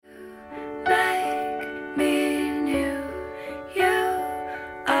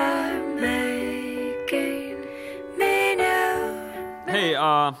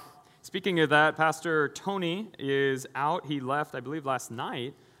Speaking of that, Pastor Tony is out. He left, I believe, last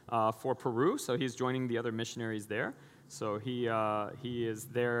night for Peru, so he's joining the other missionaries there. So he is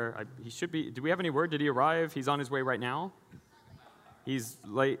there. He should be. Do we have any word? Did he arrive? He's on his way right now. He's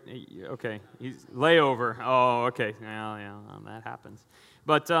late. Okay, he's layover. Oh, okay. Yeah, that happens.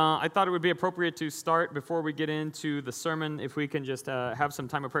 But I thought it would be appropriate to start before we get into the sermon. If we can just have some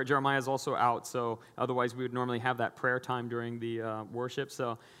time of prayer. Jeremiah is also out, so otherwise we would normally have that prayer time during the worship.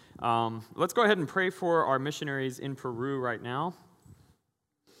 So let's go ahead and pray for our missionaries in Peru right now.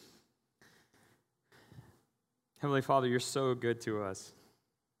 Heavenly Father, you're so good to us.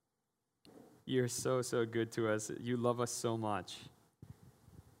 You're so good to us. You love us so much.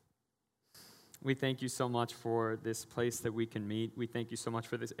 We thank you so much for this place that we can meet. We thank you so much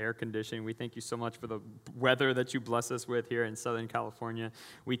for this air conditioning. We thank you so much for the weather that you bless us with here in Southern California.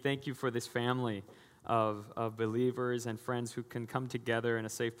 We thank you for this family of believers and friends who can come together in a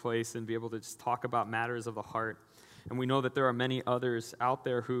safe place and be able to just talk about matters of the heart. And we know that there are many others out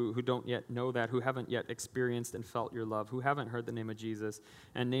there who don't yet know that, who haven't yet experienced and felt your love, who haven't heard the name of Jesus.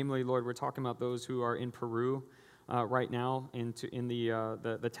 And namely, Lord, we're talking about those who are in Peru right now, in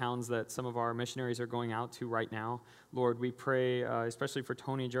the towns that some of our missionaries are going out to right now. Lord, we pray, especially for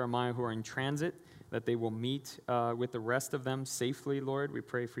Tony and Jeremiah who are in transit, that they will meet with the rest of them safely, Lord. We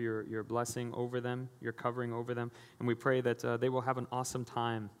pray for your blessing over them, your covering over them. And we pray that they will have an awesome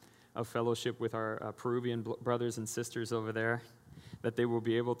time of fellowship with our Peruvian brothers and sisters over there, that they will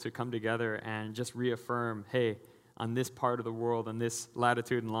be able to come together and just reaffirm, hey, on this part of the world, on this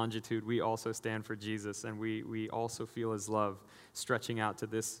latitude and longitude, we also stand for Jesus, and we also feel his love stretching out to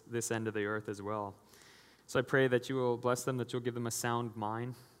this end of the earth as well. So I pray that you will bless them, that you'll give them a sound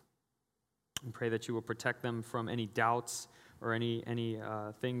mind, and pray that you will protect them from any doubts or any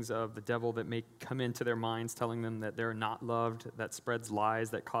things of the devil that may come into their minds, telling them that they're not loved, that spreads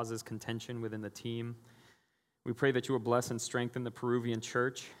lies, that causes contention within the team. We pray that you will bless and strengthen the Peruvian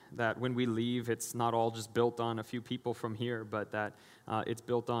church, that when we leave, it's not all just built on a few people from here, but that it's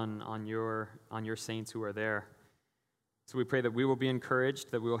built on your saints who are there. So we pray that we will be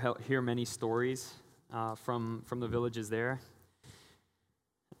encouraged, that we will hear many stories from the villages there,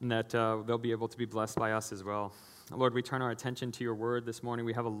 and that they'll be able to be blessed by us as well. Lord, we turn our attention to your word this morning.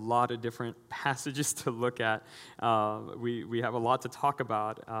 We have a lot of different passages to look at. We have a lot to talk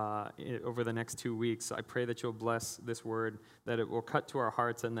about over the next 2 weeks. So I pray that you'll bless this word, that it will cut to our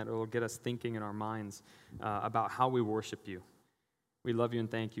hearts, and that it will get us thinking in our minds about how we worship you. We love you and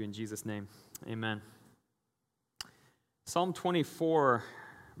thank you in Jesus' name. Amen. Psalm 24,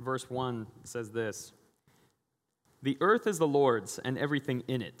 verse 1 says this: "The earth is the Lord's and everything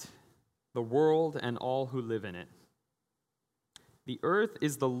in it, the world and all who live in it." The earth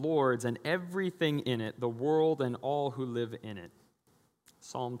is the Lord's and everything in it, the world and all who live in it.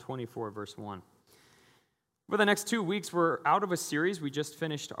 Psalm 24, verse 1. For the next 2 weeks, we're out of a series. We just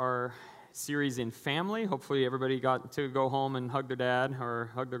finished our series in family. Hopefully everybody got to go home and hug their dad or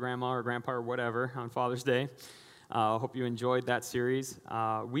hug their grandma or grandpa or whatever on Father's Day. I hope you enjoyed that series.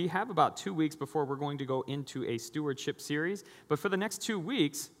 We have about 2 weeks before we're going to go into a stewardship series. But for the next 2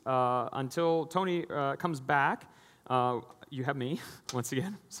 weeks, until Tony comes back, you have me, once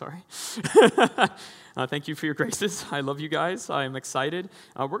again, sorry. Thank you for your graces. I love you guys. I'm excited.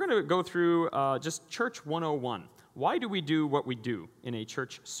 We're going to go through just Church 101. Why do we do what we do in a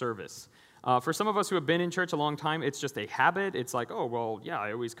church service? For some of us who have been in church a long time, it's just a habit. It's like, oh, well, yeah,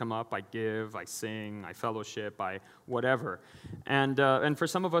 I always come up, I give, I sing, I fellowship, I whatever. And for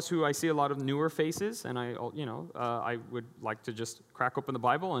some of us who I see a lot of newer faces, and I would like to just crack open the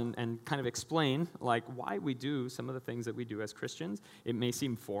Bible and kind of explain like why we do some of the things that we do as Christians. It may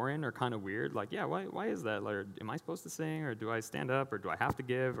seem foreign or kind of weird, like, yeah, why is that? Or am I supposed to sing, or do I stand up, or do I have to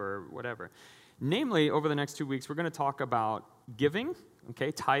give, or whatever? Namely, over the next 2 weeks, we're going to talk about giving,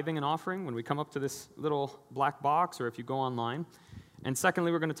 okay, tithing and offering when we come up to this little black box or if you go online. And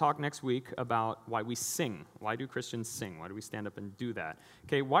secondly, we're going to talk next week about why we sing. Why do Christians sing? Why do we stand up and do that?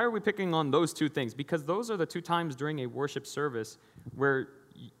 Okay, why are we picking on those two things? Because those are the two times during a worship service where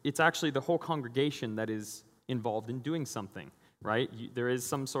it's actually the whole congregation that is involved in doing something, right? There is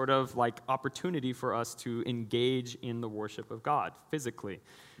some sort of like opportunity for us to engage in the worship of God physically.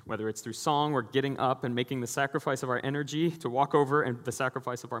 Whether it's through song or getting up and making the sacrifice of our energy to walk over and the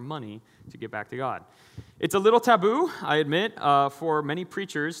sacrifice of our money to give back to God. It's a little taboo, I admit, for many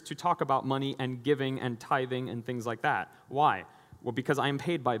preachers to talk about money and giving and tithing and things like that. Why? Well, because I am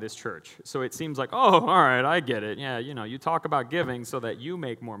paid by this church. So it seems like, oh, all right, I get it. Yeah, you talk about giving so that you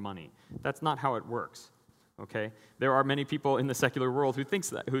make more money. That's not how it works, okay? There are many people in the secular world who think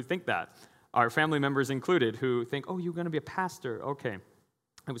that. Our family members included who think, oh, you're going to be a pastor. Okay.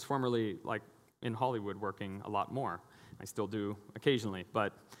 I was formerly like in Hollywood working a lot more. I still do occasionally,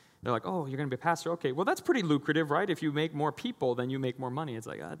 but they're like, oh, you're going to be a pastor? Okay, well, that's pretty lucrative, right? If you make more people, then you make more money. It's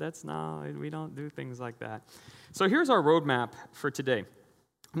like, we don't do things like that. So here's our roadmap for today.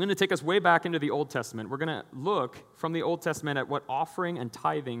 I'm going to take us way back into the Old Testament. We're going to look from the Old Testament at what offering and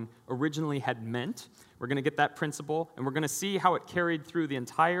tithing originally had meant. We're going to get that principle, and we're going to see how it carried through the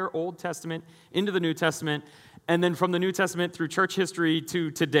entire Old Testament into the New Testament, and then from the New Testament through church history to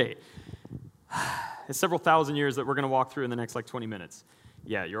today. It's several thousand years that we're going to walk through in the next 20 minutes.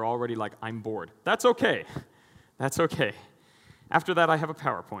 Yeah, you're already like, I'm bored. That's okay. That's okay. After that, I have a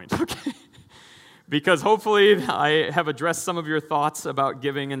PowerPoint, okay? Because hopefully I have addressed some of your thoughts about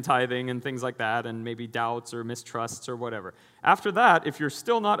giving and tithing and things like that, and maybe doubts or mistrusts or whatever. After that, if you're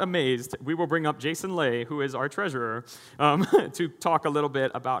still not amazed, we will bring up Jason Lay, who is our treasurer, to talk a little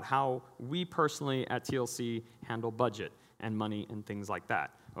bit about how we personally at TLC handle budget and money and things like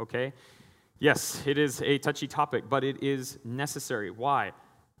that, okay? Yes, it is a touchy topic, but it is necessary. Why?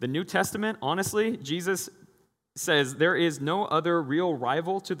 The New Testament, honestly, Jesus says there is no other real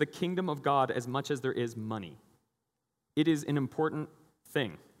rival to the kingdom of God as much as there is money. It is an important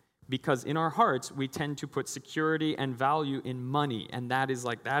thing because in our hearts, we tend to put security and value in money, and that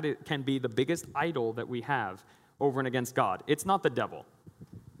can be the biggest idol that we have over and against God. It's not the devil.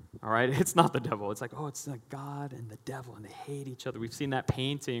 All right, it's not the devil. It's like, oh, it's like God and the devil, and they hate each other. We've seen that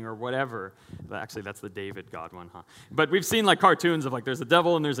painting or whatever. Actually, that's the David God one, huh? But we've seen cartoons of there's a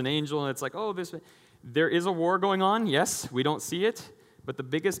devil and there's an angel, and it's like, oh, there is a war going on. Yes, we don't see it, but the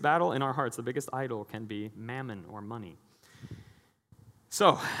biggest battle in our hearts, the biggest idol can be mammon or money.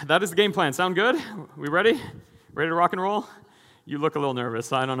 So that is the game plan. Sound good? We ready? Ready to rock and roll? You look a little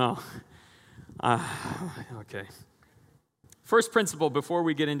nervous. I don't know. Okay. First principle before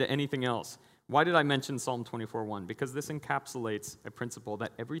we get into anything else. Why did I mention Psalm 24:1? Because this encapsulates a principle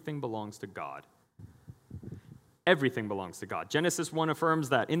that everything belongs to God. Everything belongs to God. Genesis 1 affirms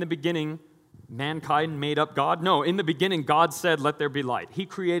that. In the beginning, mankind made up God. No, in the beginning, God said, let there be light. He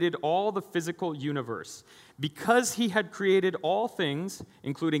created all the physical universe. Because he had created all things,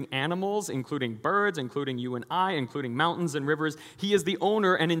 including animals, including birds, including you and I, including mountains and rivers, he is the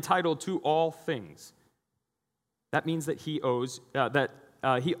owner and entitled to all things. That means that he owns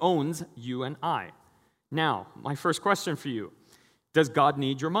you and I. Now, my first question for you, does God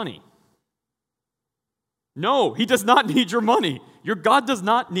need your money? No, he does not need your money. Your God does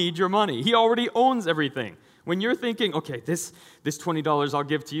not need your money. He already owns everything. When you're thinking, okay, this $20 I'll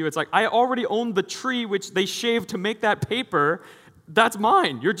give to you, it's like, I already own the tree which they shaved to make that paper. That's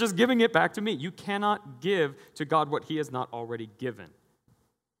mine. You're just giving it back to me. You cannot give to God what he has not already given.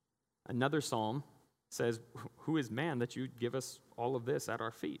 Another psalm says, who is man that you give us all of this at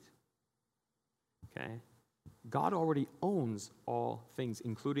our feet? Okay? God already owns all things,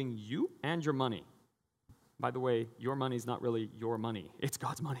 including you and your money. By the way, your money is not really your money. It's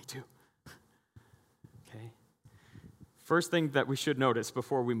God's money too. Okay? First thing that we should notice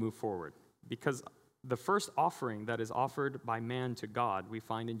before we move forward, because the first offering that is offered by man to God, we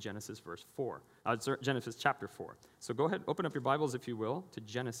find in Genesis Genesis chapter 4. So go ahead, open up your Bibles, if you will, to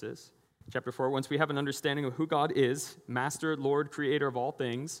Genesis chapter 4. Once we have an understanding of who God is, Master, Lord, Creator of all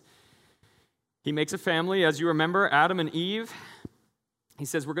things, he makes a family. As you remember, Adam and Eve. He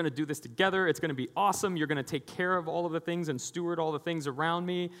says, we're going to do this together. It's going to be awesome. You're going to take care of all of the things and steward all the things around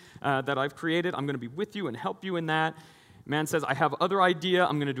me that I've created. I'm going to be with you and help you in that. Man says, I have other idea.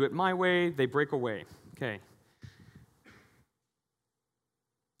 I'm going to do it my way. They break away. Okay.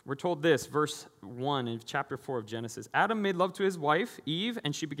 We're told this, verse 1 in chapter 4 of Genesis. Adam made love to his wife, Eve,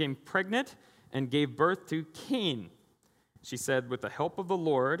 and she became pregnant and gave birth to Cain. She said, with the help of the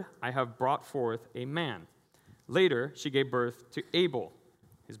Lord, I have brought forth a man. Later, she gave birth to Abel,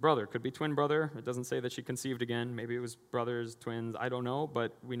 his brother. Could be twin brother. It doesn't say that she conceived again. Maybe it was brothers, twins. I don't know,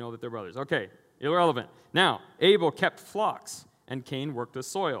 but we know that they're brothers. Okay, irrelevant. Now, Abel kept flocks, and Cain worked the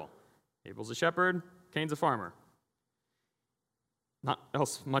soil. Abel's a shepherd, Cain's a farmer. Not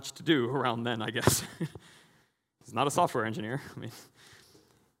else much to do around then, I guess. He's not a software engineer.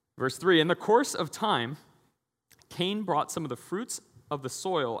 Verse 3, in the course of time, Cain brought some of the fruits of the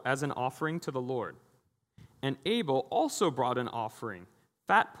soil as an offering to the Lord. And Abel also brought an offering,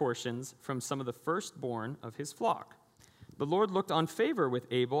 fat portions from some of the firstborn of his flock. The Lord looked on favor with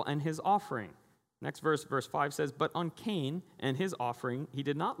Abel and his offering. Next verse, verse 5 says, but on Cain and his offering he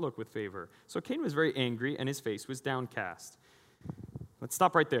did not look with favor. So Cain was very angry and his face was downcast. Let's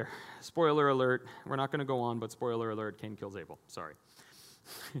stop right there. Spoiler alert. We're not going to go on, but spoiler alert, Cain kills Abel. Sorry.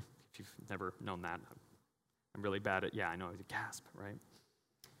 If you've never known that, I'm really bad at, I know, it's a gasp, right?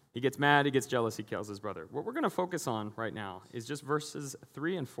 He gets mad, he gets jealous, he kills his brother. What we're going to focus on right now is just verses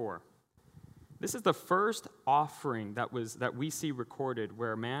 3 and 4. This is the first offering that we see recorded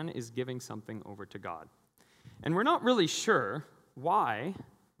where man is giving something over to God. And we're not really sure why.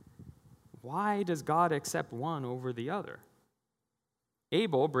 Why does God accept one over the other?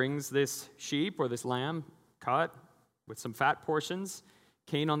 Abel brings this sheep or this lamb cut with some fat portions.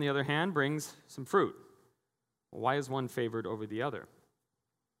 Cain, on the other hand, brings some fruit. Why is one favored over the other?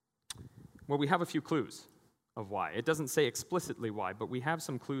 Well, we have a few clues of why. It doesn't say explicitly why, but we have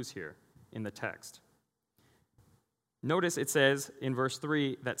some clues here in the text. Notice it says in verse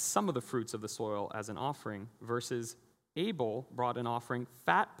 3 that some of the fruits of the soil as an offering, versus Abel brought an offering,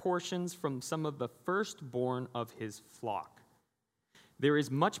 fat portions from some of the firstborn of his flock. There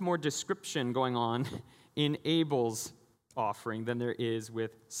is much more description going on in Abel's offering than there is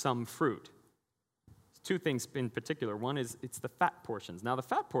with some fruit. Two things in particular. One is it's the fat portions. Now, the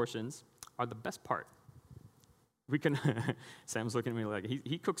fat portions are the best part. We can, Sam's looking at me like,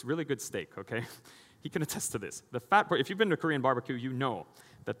 he cooks really good steak, okay? He can attest to this. The fat part, if you've been to Korean barbecue, you know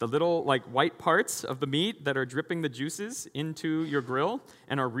that the little white parts of the meat that are dripping the juices into your grill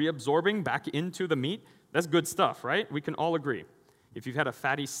and are reabsorbing back into the meat, that's good stuff, right? We can all agree. If you've had a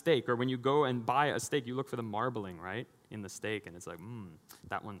fatty steak, or when you go and buy a steak, you look for the marbling, right, in the steak, and it's like,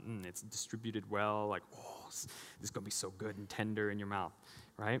 that one, it's distributed well, like, oh, this is going to be so good and tender in your mouth,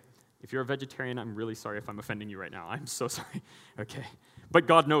 right? If you're a vegetarian, I'm really sorry if I'm offending you right now. I'm so sorry. Okay. But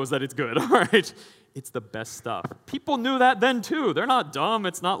God knows that it's good, all right? It's the best stuff. People knew that then too. They're not dumb.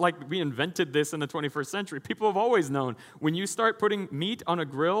 It's not like we invented this in the 21st century. People have always known. When you start putting meat on a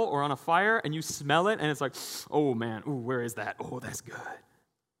grill or on a fire and you smell it and it's like, oh man, ooh, where is that? Oh, that's good.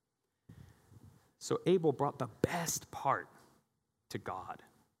 So Abel brought the best part to God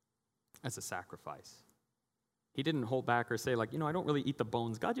as a sacrifice. He didn't hold back or say like, I don't really eat the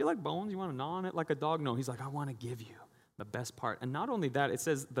bones. God, you like bones? You want to gnaw on it like a dog? No, he's like, I want to give you the best part. And not only that, it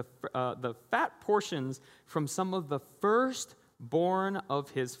says the fat portions from some of the firstborn of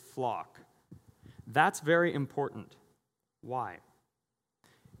his flock. That's very important. Why?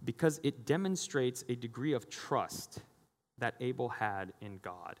 Because it demonstrates a degree of trust that Abel had in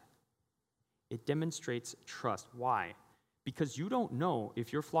God. It demonstrates trust. Why? Because you don't know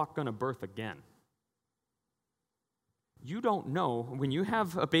if your flock going to birth again. You don't know when you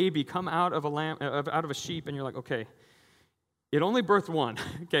have a baby come out of a sheep and you're like, okay, it only birthed one.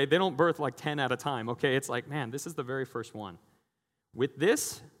 Okay, they don't birth like 10 at a time. Okay, it's like, man, this is the very first one. With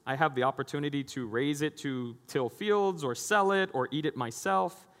this, I have the opportunity to raise it to till fields or sell it or eat it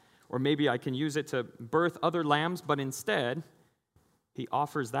myself, or maybe I can use it to birth other lambs, but instead, he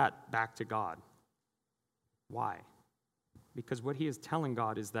offers that back to God. Why? Because what he is telling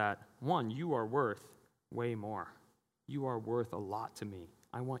God is that, one, you are worth way more. You are worth a lot to me.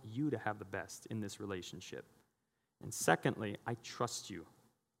 I want you to have the best in this relationship. And secondly, I trust you.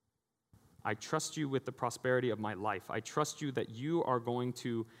 I trust you with the prosperity of my life. I trust you that you are going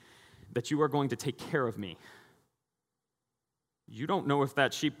to take care of me. You don't know if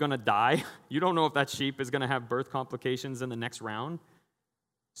that sheep going to die. You don't know if that sheep is going to have birth complications in the next round.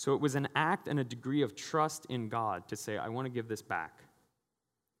 So it was an act and a degree of trust in God to say, I want to give this back.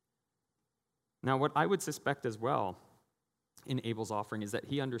 Now, what I would suspect as well in Abel's offering is that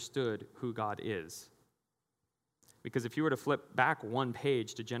he understood who God is. Because if you were to flip back one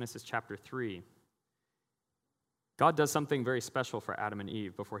page to Genesis chapter 3, God does something very special for Adam and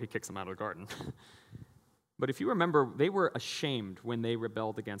Eve before he kicks them out of the garden. But if you remember, they were ashamed when they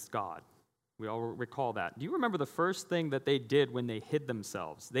rebelled against God. We all recall that. Do you remember the first thing that they did when they hid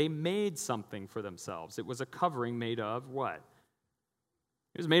themselves? They made something for themselves. It was a covering made of what?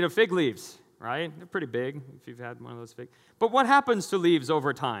 It was made of fig leaves, right? They're pretty big if you've had one of those fig. But what happens to leaves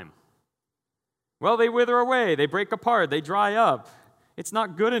over time? Well, they wither away, they break apart, they dry up. It's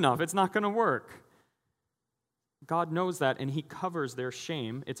not good enough, it's not going to work. God knows that, and he covers their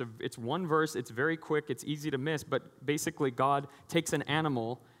shame. It's one verse, it's very quick, it's easy to miss, but basically God takes an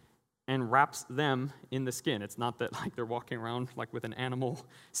animal and wraps them in the skin. It's not that like they're walking around like with an animal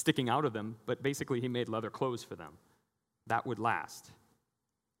sticking out of them, but basically he made leather clothes for them. That would last.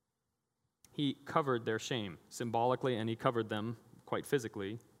 He covered their shame symbolically, and he covered them quite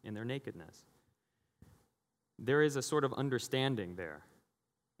physically in their nakedness. There is a sort of understanding there.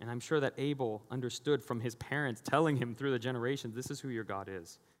 And I'm sure that Abel understood from his parents telling him through the generations, this is who your God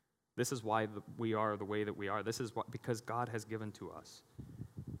is. This is why we are the way that we are. This is because God has given to us.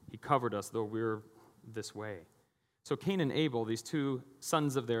 He covered us, though we're this way. So Cain and Abel, these two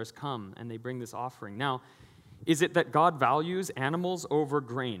sons of theirs, come, and they bring this offering. Now, is it that God values animals over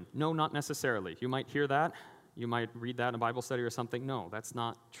grain? No, not necessarily. You might hear that. You might read that in a Bible study or something. No, that's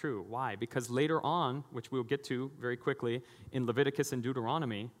not true. Why? Because later on, which we'll get to very quickly, in Leviticus and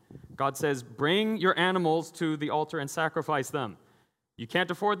Deuteronomy, God says, bring your animals to the altar and sacrifice them. You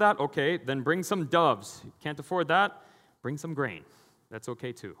can't afford that? Okay, then bring some doves. You can't afford that? Bring some grain. That's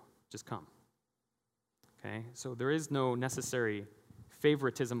okay too. Just come. Okay, so there is no necessary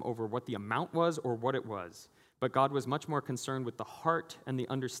favoritism over what the amount was or what it was. But God was much more concerned with the heart and the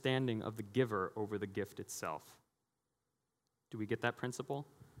understanding of the giver over the gift itself. Do we get that principle?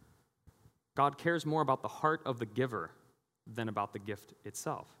 God cares more about the heart of the giver than about the gift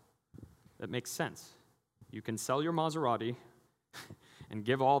itself. That makes sense. You can sell your Maserati and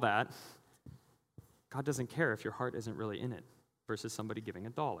give all that. God doesn't care if your heart isn't really in it versus somebody giving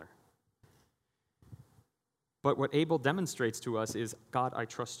 $1. But what Abel demonstrates to us is, God, I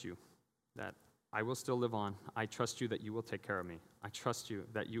trust you, that I will still live on. I trust you that you will take care of me. I trust you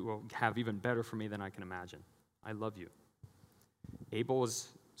that you will have even better for me than I can imagine. I love you. Abel was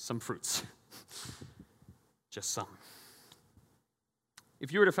some fruits. Just some.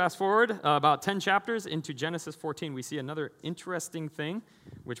 If you were to fast forward about 10 chapters into Genesis 14, we see another interesting thing,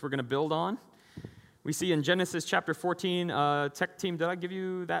 which we're going to build on. We see in Genesis chapter 14, tech team, did I give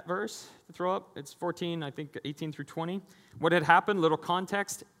you that verse to throw up? It's 14, I think 18 through 20. What had happened, little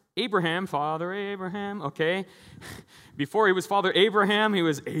context. Abraham, Father Abraham, okay. Before he was Father Abraham, he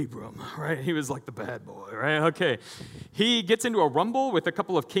was Abram, right? He was like the bad boy, right? Okay. He gets into a rumble with a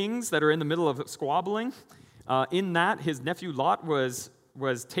couple of kings that are in the middle of squabbling. In that, his nephew Lot was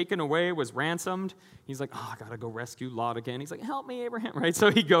taken away, was ransomed. He's like, I got to go rescue Lot again. He's like, help me, Abraham, right?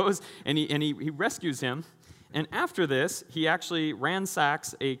 So he goes and he rescues him. And after this, he actually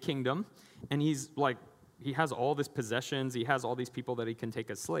ransacks a kingdom, and he's like, he has all these possessions. He has all these people that he can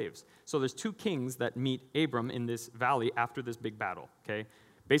take as slaves. So there's 2 kings that meet Abram in this valley after this big battle, okay?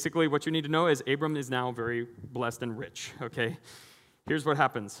 Basically, what you need to know is Abram is now very blessed and rich, okay? Here's what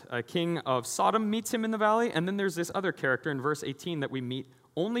happens. A king of Sodom meets him in the valley, and then there's this other character in verse 18 that we meet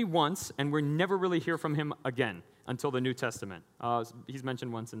only once, and we never really hear from him again until the New Testament. He's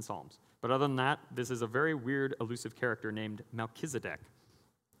mentioned once in Psalms. But other than that, this is a very weird, elusive character named Melchizedek.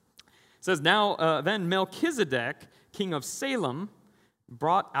 It says, now then Melchizedek, king of Salem,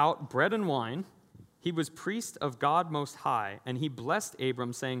 brought out bread and wine. He was priest of God Most High, and he blessed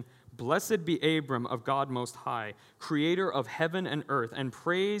Abram, saying, Blessed be Abram of God Most High, creator of heaven and earth, and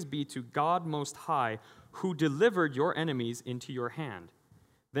praise be to God Most High, who delivered your enemies into your hand.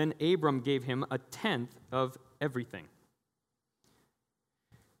 Then Abram gave him 1/10 of everything.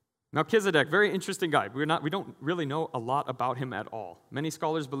 Melchizedek, very interesting guy. We don't really know a lot about him at all. Many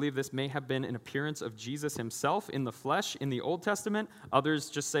scholars believe this may have been an appearance of Jesus himself in the flesh in the Old Testament. Others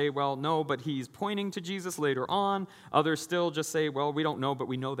just say, well, no, but he's pointing to Jesus later on. Others still just say, well, we don't know, but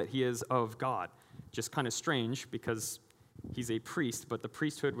we know that he is of God. Just kind of strange because he's a priest, but the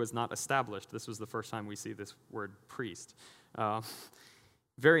priesthood was not established. This was the first time we see this word priest.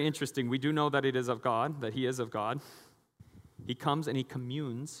 Very interesting. We do know that it is of God, that he is of God. He comes and he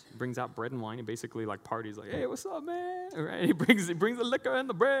communes, brings out bread and wine, and basically like parties, like, hey, what's up, man? Right? He brings the liquor and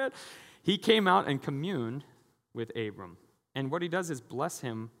the bread. He came out and communed with Abram. And what he does is bless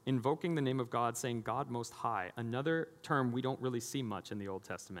him, invoking the name of God, saying God Most High, another term we don't really see much in the Old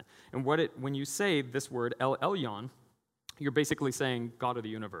Testament. And when you say this word, El Elyon, you're basically saying God of the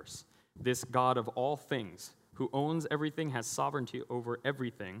universe, this God of all things, who owns everything, has sovereignty over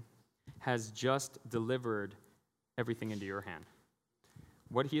everything, has just delivered everything into your hand.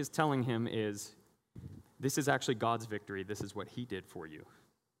 What he is telling him is, this is actually God's victory. This is what he did for you.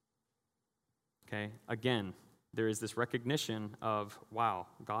 Okay? Again, there is this recognition of, wow,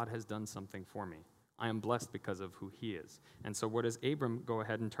 God has done something for me. I am blessed because of who he is. And so what does Abram go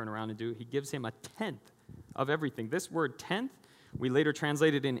ahead and turn around and do? He gives him 1/10 of everything. This word 10th, we later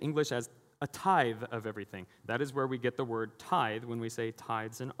translated in English as a tithe of everything. That is where we get the word tithe when we say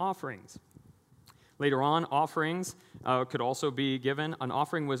tithes and offerings. Later on, offerings could also be given. An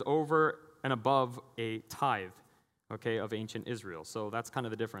offering was over and above a tithe, okay, of ancient Israel. So that's kind of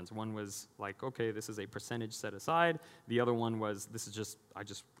the difference. One was like, okay, this is a percentage set aside. The other one was, I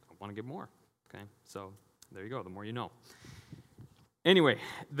just want to give more, okay? So there you go, the more you know. Anyway,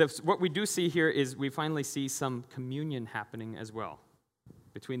 what we do see here is we finally see some communion happening as well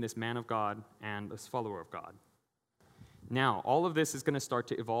between this man of God and this follower of God. Now, all of this is going to start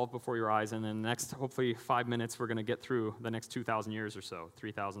to evolve before your eyes, and in the next, hopefully, 5 minutes, we're going to get through the next 2,000 years or so,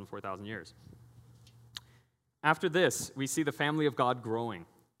 3,000, 4,000 years. After this, we see the family of God growing.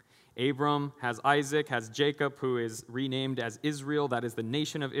 Abram has Isaac, has Jacob, who is renamed as Israel. That is the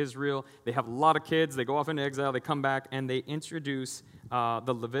nation of Israel. They have a lot of kids. They go off into exile. They come back, and they introduce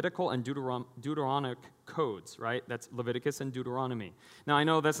the Levitical and Deuteronomic codes, right? That's Leviticus and Deuteronomy. Now, I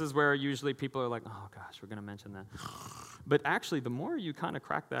know this is where usually people are like, oh, gosh, we're going to mention that. But actually, the more you kind of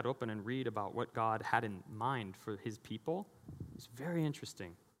crack that open and read about what God had in mind for his people, it's very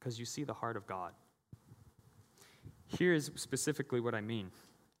interesting because you see the heart of God. Here's specifically what I mean.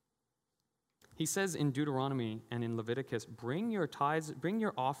 He says in Deuteronomy and in Leviticus, bring your tithes, bring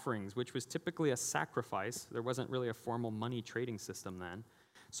your offerings, which was typically a sacrifice. There wasn't really a formal money trading system then.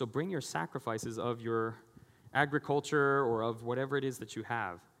 So bring your sacrifices of your agriculture or of whatever it is that you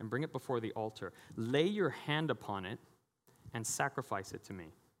have and bring it before the altar. Lay your hand upon it and sacrifice it to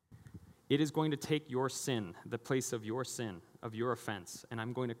me. It is going to take your sin, the place of your sin, of your offense, and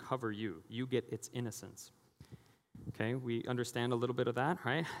I'm going to cover you. You get its innocence. Okay, we understand a little bit of that,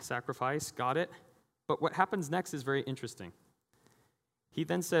 right? Sacrifice, got it. But what happens next is very interesting. He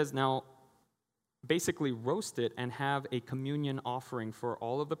then says, now, basically roast it and have a communion offering for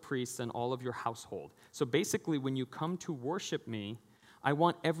all of the priests and all of your household. So basically, when you come to worship me, I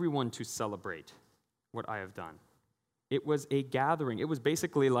want everyone to celebrate what I have done. It was a gathering. It was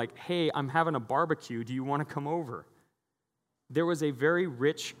basically like, hey, I'm having a barbecue. Do you want to come over? There was a very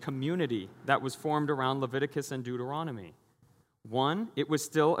rich community that was formed around Leviticus and Deuteronomy. One, it was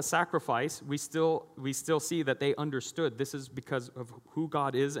still a sacrifice. We still see that they understood this is because of who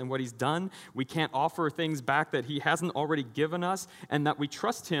God is and what he's done. We can't offer things back that he hasn't already given us, and that we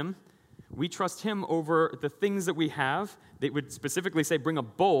trust him. We trust him over the things that we have. They would specifically say, bring a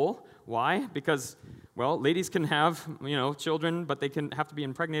bull. Why? Because, well, ladies can have, children, but they can have to be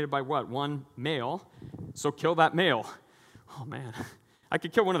impregnated by what? One male. So kill that male. Oh, man, I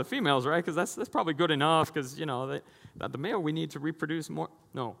could kill one of the females, right? Because that's probably good enough because, the male we need to reproduce more.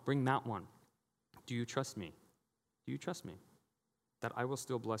 No, bring that one. Do you trust me? Do you trust me? That I will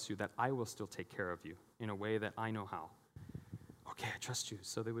still bless you, that I will still take care of you in a way that I know how. Okay, I trust you.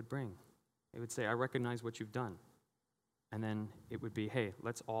 So they would bring. They would say, I recognize what you've done. And then it would be, hey,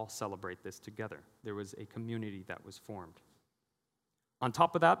 let's all celebrate this together. There was a community that was formed. On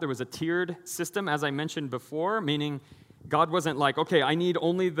top of that, there was a tiered system, as I mentioned before, meaning God wasn't like, okay, I need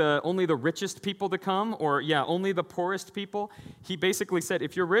only the richest people to come, or only the poorest people. He basically said,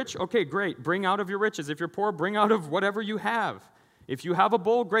 if you're rich, okay, great, bring out of your riches. If you're poor, bring out of whatever you have. If you have a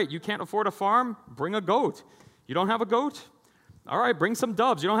bull, great. You can't afford a farm, bring a goat. You don't have a goat? All right, bring some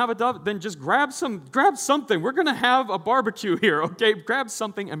doves. You don't have a dove? Then just grab something. We're going to have a barbecue here, okay? Grab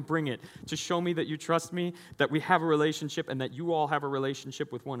something and bring it to show me that you trust me, that we have a relationship, and that you all have a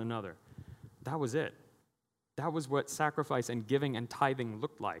relationship with one another. That was it. That was what sacrifice and giving and tithing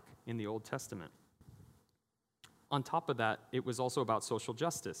looked like in the Old Testament. On top of that, it was also about social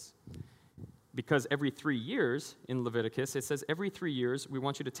justice. Because every 3 years in Leviticus, it says every 3 years, we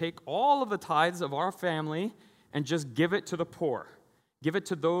want you to take all of the tithes of our family and just give it to the poor. Give it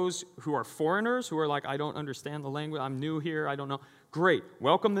to those who are foreigners, who are like, I don't understand the language, I'm new here, I don't know. Great,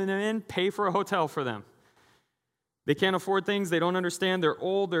 welcome them in, pay for a hotel for them. They can't afford things, they don't understand, they're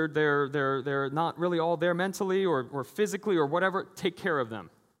old, they're not really all there mentally or physically or whatever, take care of them.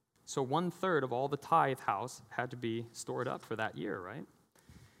 So 1/3 of all the tithe house had to be stored up for that year, right?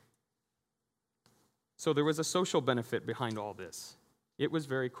 So there was a social benefit behind all this. It was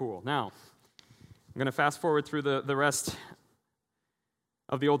very cool. Now, I'm going to fast forward through the rest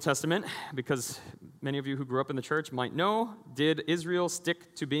of the Old Testament because many of you who grew up in the church might know, did Israel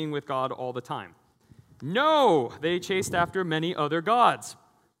stick to being with God all the time? No, they chased after many other gods.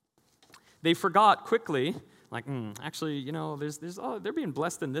 They forgot quickly, like, actually, they're being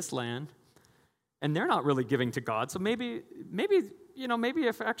blessed in this land, and they're not really giving to God. So maybe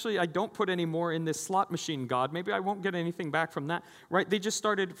if actually I don't put any more in this slot machine, God, maybe I won't get anything back from that, right? They just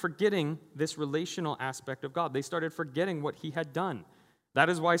started forgetting this relational aspect of God. They started forgetting what he had done. That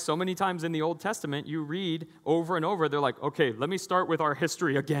is why so many times in the Old Testament, you read over and over, they're like, okay, let me start with our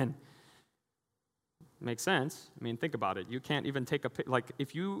history again. Makes sense. I mean, think about it. You can't even take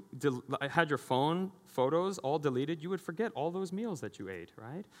if you had your phone photos all deleted, you would forget all those meals that you ate,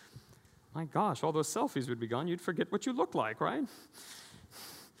 right? My gosh, all those selfies would be gone. You'd forget what you look like, right?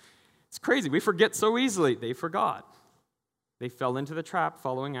 It's crazy. We forget so easily. They forgot. They fell into the trap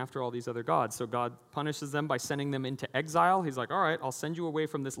following after all these other gods. So God punishes them by sending them into exile. He's like, all right, I'll send you away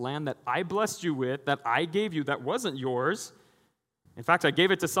from this land that I blessed you with, that I gave you, that wasn't yours. In fact, I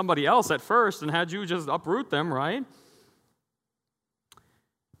gave it to somebody else at first and had you just uproot them, right?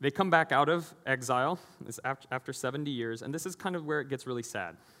 They come back out of exile after 70 years, and this is kind of where it gets really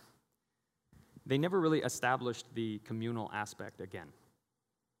sad. They never really established the communal aspect again.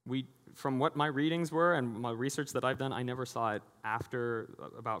 From what my readings were and my research that I've done, I never saw it after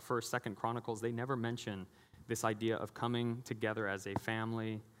about 1st, 2nd Chronicles. They never mention this idea of coming together as a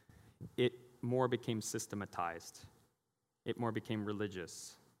family. It more became systematized. It more became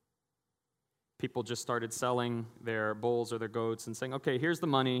religious. People just started selling their bulls or their goats and saying, okay, here's the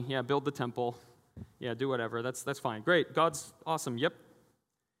money. Yeah, build the temple. Yeah, do whatever. That's fine. Great. God's awesome. Yep.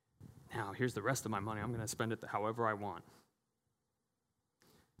 Now, here's the rest of my money. I'm going to spend it however I want.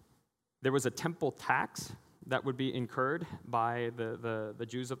 There was a temple tax that would be incurred by the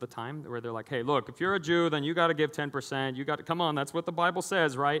Jews of the time, where they're like, hey, look, if you're a Jew, then you got to give 10%. You got to, come on, that's what the Bible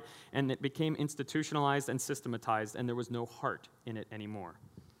says, right? And it became institutionalized and systematized, and there was no heart in it anymore.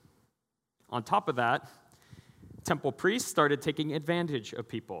 On top of that, temple priests started taking advantage of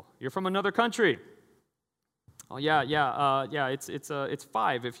people. You're from another country. Oh, it's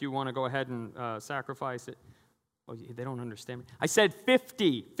 5 if you want to go ahead and sacrifice it. Oh, they don't understand me. I said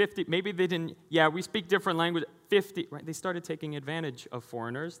 50. Maybe they didn't. Yeah, we speak different language. 50, right? They started taking advantage of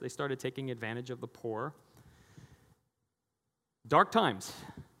foreigners. They started taking advantage of the poor. Dark times.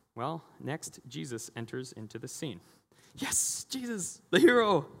 Well, next, Jesus enters into the scene. Yes, Jesus, the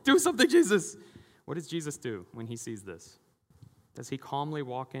hero. Do something, Jesus. What does Jesus do when he sees this? Does he calmly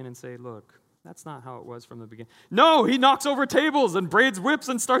walk in and say, look, that's not how it was from the beginning? No, he knocks over tables and braids whips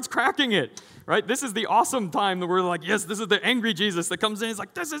and starts cracking it, right? This is the awesome time that we're like, yes, this is the angry Jesus that comes in. He's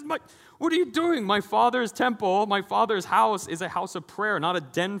like, what are you doing? My Father's temple, my Father's house is a house of prayer, not a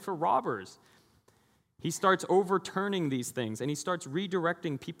den for robbers. He starts overturning these things, and he starts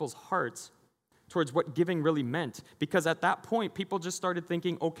redirecting people's hearts towards what giving really meant. Because at that point, people just started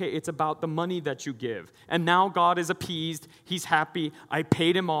thinking, okay, it's about the money that you give. And now God is appeased. He's happy. I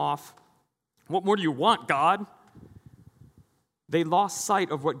paid him off. What more do you want, God? They lost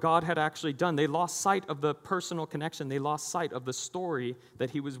sight of what God had actually done. They lost sight of the personal connection. They lost sight of the story that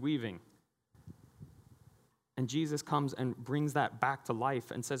he was weaving. And Jesus comes and brings that back to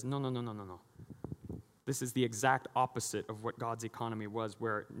life and says, no. This is the exact opposite of what God's economy was,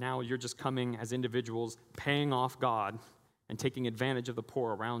 where now you're just coming as individuals, paying off God and taking advantage of the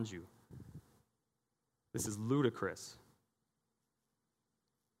poor around you. This is ludicrous.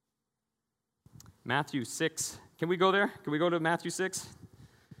 Matthew 6. Can we go there? Can we go to Matthew 6?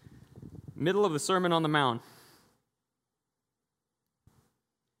 Middle of the Sermon on the Mount.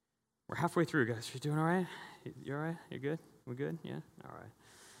 We're halfway through, guys. You doing all right? You all right? You good? We good? Yeah? All right.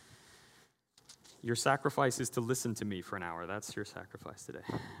 Your sacrifice is to listen to me for an hour. That's your sacrifice today.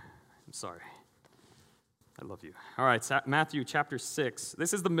 I'm sorry. I love you. All right, Matthew chapter 6.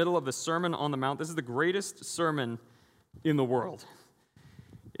 This is the middle of the Sermon on the Mount. This is the greatest sermon in the world.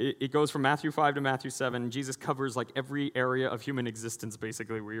 It goes from Matthew 5 to Matthew 7. Jesus covers like every area of human existence,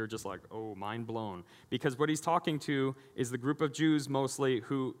 basically, where you're just like, oh, mind blown. Because what he's talking to is the group of Jews mostly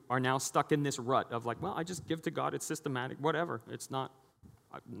who are now stuck in this rut of like, well, I just give to God. It's systematic, whatever. It's not,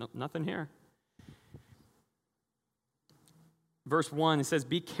 nothing here. Verse 1, it says,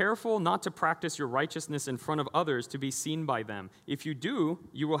 be careful not to practice your righteousness in front of others to be seen by them. If you do,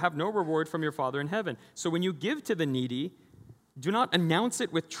 you will have no reward from your Father in heaven. So when you give to the needy, do not announce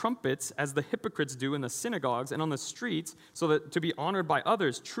it with trumpets as the hypocrites do in the synagogues and on the streets, so that to be honored by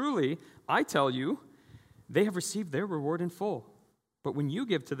others. Truly, I tell you, they have received their reward in full. But when you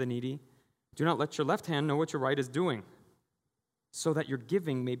give to the needy, do not let your left hand know what your right is doing, so that your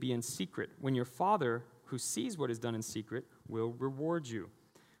giving may be in secret. When your Father, who sees what is done in secret, will reward you.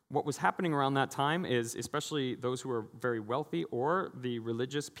 What was happening around that time is, especially those who were very wealthy or the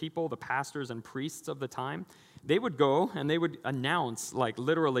religious people, the pastors and priests of the time, they would go and they would announce, like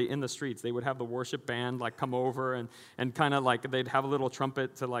literally in the streets. They would have the worship band like come over and kind of like they'd have a little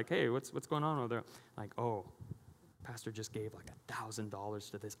trumpet to like, hey, what's going on over there? Like, oh, pastor just gave like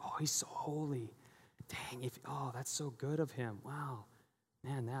 $1,000 to this. Oh, he's so holy. Dang, that's so good of him. Wow.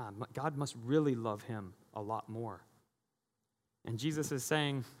 Man, God must really love him a lot more. And Jesus is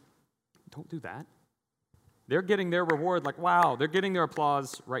saying, don't do that. They're getting their reward like, wow, they're getting their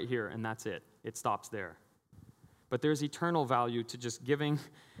applause right here, and that's it. It stops there. But there's eternal value to just giving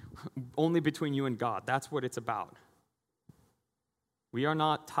only between you and God. That's what it's about. We are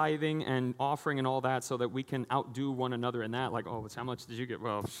not tithing and offering and all that so that we can outdo one another in that. Like, oh, how much did you get?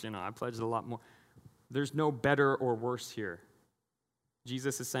 Well, I pledged a lot more. There's no better or worse here.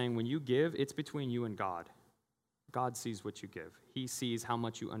 Jesus is saying when you give, it's between you and God. God sees what you give. He sees how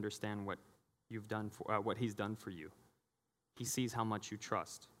much you understand what you've done for, what he's done for you. He sees how much you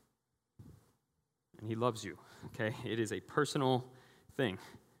trust. And he loves you, okay? It is a personal thing.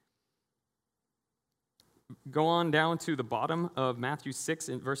 Go on down to the bottom of Matthew 6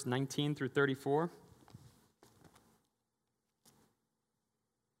 in verse 19 through 34.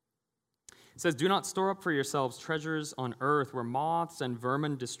 It says, do not store up for yourselves treasures on earth where moths and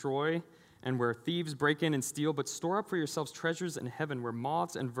vermin destroy and where thieves break in and steal, but store up for yourselves treasures in heaven where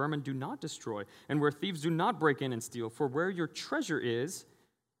moths and vermin do not destroy and where thieves do not break in and steal. For where your treasure is,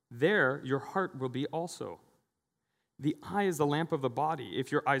 there your heart will be also. The eye is the lamp of the body.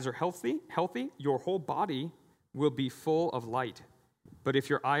 If your eyes are healthy, your whole body will be full of light. But if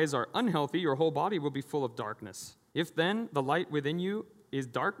your eyes are unhealthy, your whole body will be full of darkness. If then the light within you is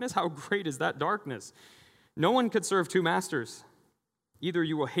darkness, how great is that darkness? No one could serve two masters. Either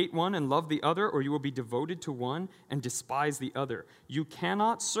you will hate one and love the other, or you will be devoted to one and despise the other. You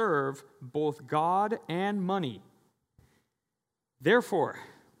cannot serve both God and money. Therefore,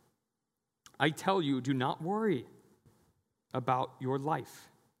 I tell you, do not worry about your life,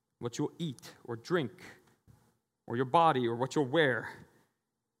 what you'll eat or drink, or your body, or what you'll wear.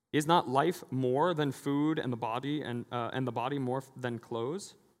 Is not life more than food, and the body the body more than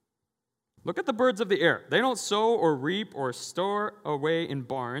clothes? Look at the birds of the air. They don't sow or reap or store away in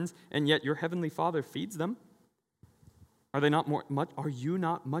barns, and yet your heavenly Father feeds them. Are you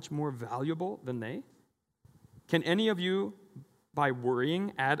not much more valuable than they? Can any of you, by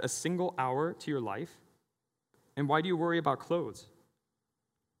worrying, add a single hour to your life? And why do you worry about clothes?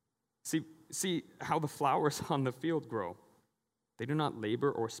 See how the flowers on the field grow. They do not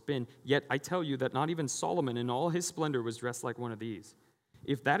labor or spin, yet I tell you that not even Solomon in all his splendor was dressed like one of these.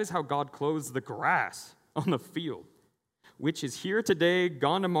 If that is how God clothes the grass on the field, which is here today,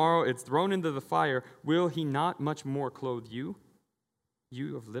 gone tomorrow, it's thrown into the fire, will he not much more clothe you,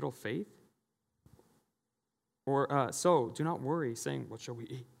 you of little faith? Or so do not worry, saying, what shall we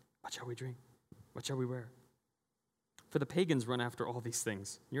eat? What shall we drink? What shall we wear? For the pagans run after all these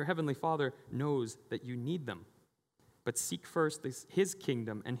things. Your heavenly Father knows that you need them. But seek first his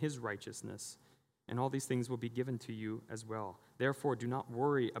kingdom and his righteousness, and all these things will be given to you as well. Therefore, do not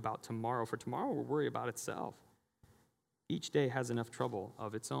worry about tomorrow, for tomorrow will worry about itself. Each day has enough trouble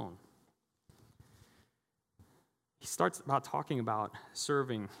of its own. He starts about talking about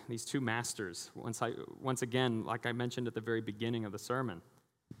serving these two masters. Once again, like I mentioned at the very beginning of the sermon,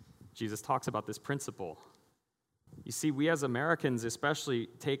 Jesus talks about this principle. You see, we as Americans especially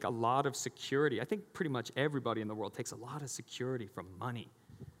take a lot of security. I think pretty much everybody in the world takes a lot of security from money.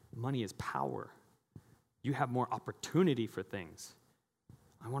 Money is power. You have more opportunity for things.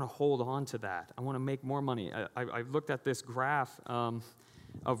 I want to hold on to that. I want to make more money. I've looked at this graph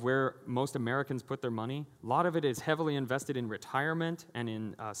of where most Americans put their money. A lot of it is heavily invested in retirement and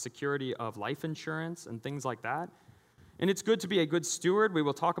in security of life insurance and things like that. And it's good to be a good steward. We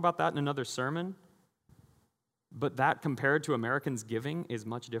will talk about that in another sermon. But that compared to Americans' giving is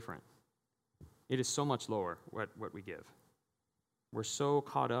much different. It is so much lower what we give. We're so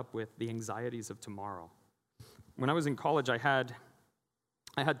caught up with the anxieties of tomorrow. When I was in college, I had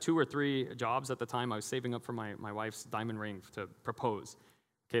 2 or 3 jobs at the time. I was saving up for my wife's diamond ring to propose.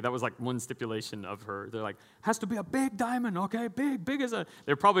 Okay, that was like one stipulation of her. They're like, has to be a big diamond, okay? Big as a...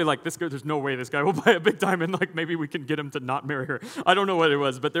 They're probably like, this guy, there's no way this guy will buy a big diamond. Like, maybe we can get him to not marry her. I don't know what it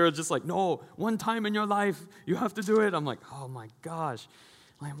was, but they were just like, no, one time in your life, you have to do it. I'm like, oh my gosh.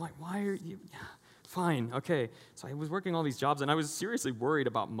 I'm like, why are you... Fine, okay. So I was working all these jobs, and I was seriously worried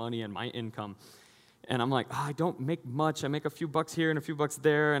about money and my income. And I'm like, I don't make much. I make a few bucks here and a few bucks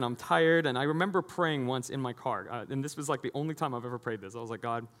there, and I'm tired. And I remember praying once in my car, and this was like the only time I've ever prayed this. I was like,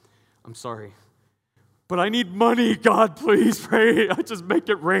 God, I'm sorry, but I need money. God, please pray. I just make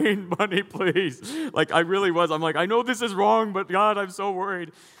it rain money, please. Like, I really was. I'm like, I know this is wrong, but God, I'm so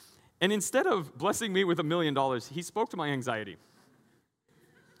worried. And instead of blessing me with $1 million, he spoke to my anxiety.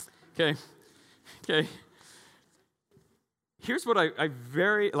 Okay. Here's what I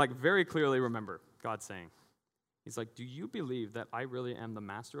very clearly remember God saying. He's like, do you believe that I really am the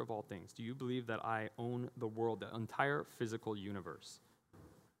master of all things? Do you believe that I own the world, the entire physical universe?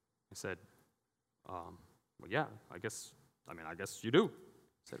 I said, well, yeah, I guess you do. I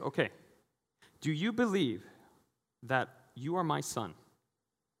said, okay. Do you believe that you are my son,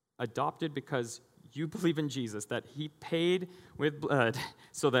 adopted because you believe in Jesus, that he paid with blood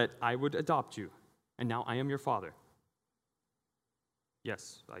so that I would adopt you, and now I am your father?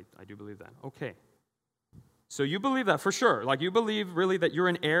 Yes, I do believe that. Okay. So you believe that for sure. Like, you believe really that you're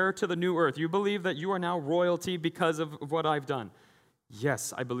an heir to the new earth. You believe that you are now royalty because of what I've done.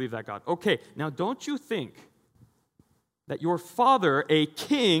 Yes, I believe that, God. Okay, now don't you think that your father, a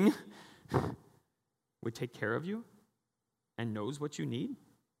king, would take care of you and knows what you need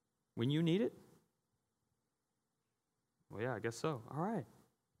when you need it? Well, yeah, I guess so. All right.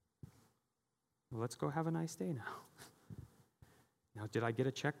 Well, let's go have a nice day now. Now, did I get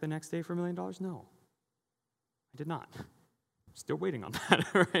a check the next day for $1 million? No, I did not. Still waiting on that,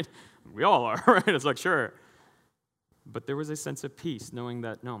 right? We all are, right? It's like, sure. But there was a sense of peace knowing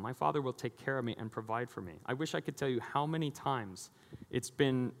that, no, my Father will take care of me and provide for me. I wish I could tell you how many times it's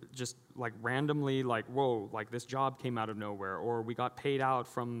been just like randomly like, whoa, like this job came out of nowhere, or we got paid out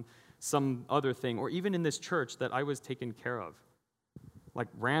from some other thing, or even in this church that I was taken care of. Like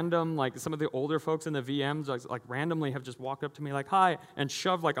random, like some of the older folks in the VMs, like randomly have just walked up to me like, hi, and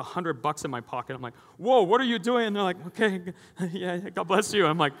shoved like $100 in my pocket. I'm like, whoa, what are you doing? And they're like, okay, yeah, God bless you.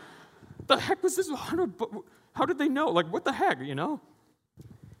 I'm like, the heck was this $100? How did they know? Like, what the heck, you know?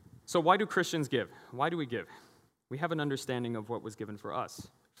 So why do Christians give? Why do we give? We have an understanding of what was given for us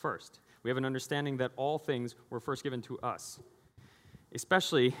first. We have an understanding that all things were first given to us,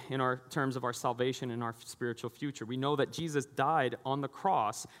 especially in our terms of our salvation and our spiritual future. We know that Jesus died on the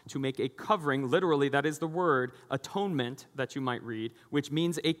cross to make a covering, literally that is the word, atonement that you might read, which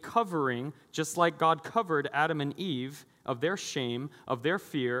means a covering, just like God covered Adam and Eve of their shame, of their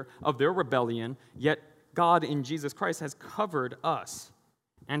fear, of their rebellion, yet God in Jesus Christ has covered us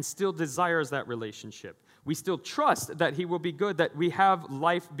and still desires that relationship. We still trust that he will be good, that we have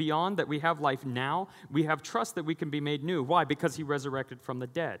life beyond, that we have life now. We have trust that we can be made new. Why? Because he resurrected from the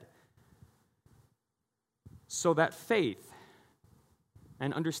dead. So that faith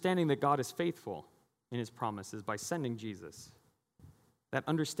and understanding that God is faithful in his promises by sending Jesus, that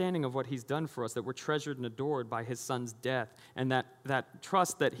understanding of what he's done for us, that we're treasured and adored by his son's death, and that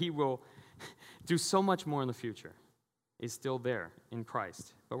trust that he will do so much more in the future is still there in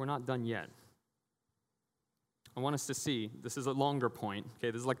Christ. But we're not done yet. I want us to see, this is a longer point, okay?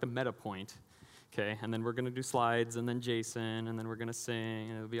 This is like the meta point, okay? And then we're going to do slides, and then Jason, and then we're going to sing,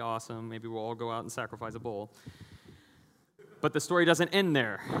 and it'll be awesome. Maybe we'll all go out and sacrifice a bull. But the story doesn't end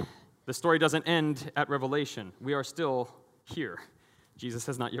there. The story doesn't end at Revelation. We are still here. Jesus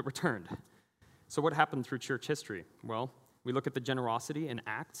has not yet returned. So what happened through church history? Well, we look at the generosity in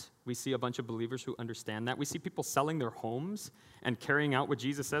Acts. We see a bunch of believers who understand that. We see people selling their homes and carrying out what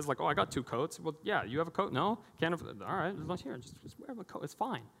Jesus says, like, oh, I got 2 coats. Well, yeah, you have a coat? No? Can't have, all right, let's here. Just wear a coat. It's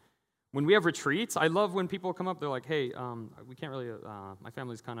fine. When we have retreats, I love when people come up, they're like, hey, we can't really, my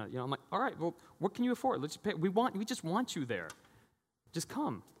family's kind of, I'm like, all right, well, what can you afford? Let's pay. We just want you there. Just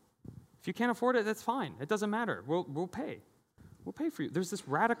come. If you can't afford it, that's fine. It doesn't matter. We'll pay. We'll pay for you. There's this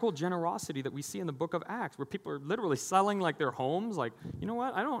radical generosity that we see in the book of Acts where people are literally selling like their homes. Like, you know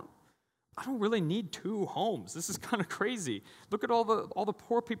what? I don't really need 2 homes. This is kind of crazy. Look at all the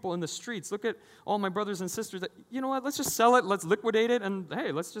poor people in the streets. Look at all my brothers and sisters that, you know what? Let's just sell it. Let's liquidate it. And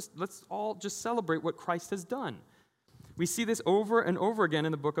hey, let's all just celebrate what Christ has done. We see this over and over again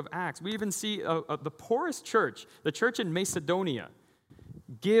in the book of Acts. We even see the poorest church, the church in Macedonia,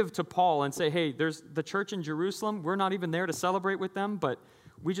 give to Paul and say, hey, there's the church in Jerusalem. We're not even there to celebrate with them, but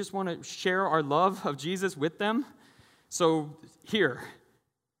we just want to share our love of Jesus with them. So here.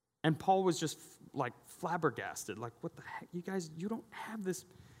 And Paul was just like flabbergasted. Like, what the heck? You guys, you don't have this.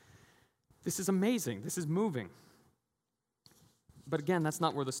 This is amazing. This is moving. But again, that's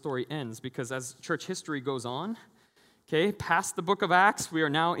not where the story ends, because as church history goes on, okay, past the book of Acts, we are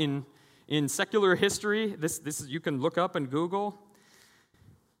now in secular history. This is, you can look up and Google.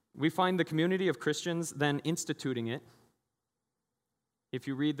 We find the community of Christians then instituting it. If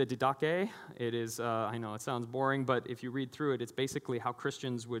you read the Didache, it is, I know it sounds boring, but if you read through it, it's basically how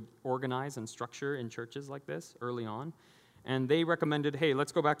Christians would organize and structure in churches like this early on. And they recommended, hey,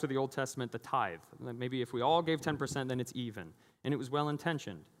 let's go back to the Old Testament, the tithe. Maybe if we all gave 10%, then it's even. And it was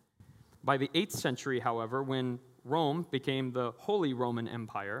well-intentioned. By the 8th century, however, when Rome became the Holy Roman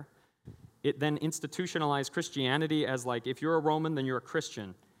Empire, it then institutionalized Christianity as like, if you're a Roman, then you're a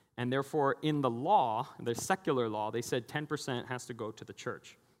Christian. And therefore, in the law, the secular law, they said 10% has to go to the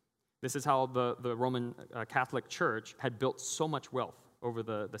church. This is how the Roman Catholic Church had built so much wealth over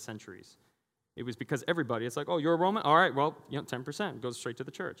the centuries. It was because everybody, it's like, oh, you're a Roman? All right, well, 10% goes straight to the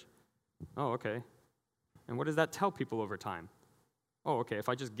church. Oh, okay. And what does that tell people over time? Oh, okay, if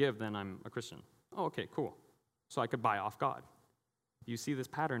I just give, then I'm a Christian. Oh, okay, cool. So I could buy off God. You see this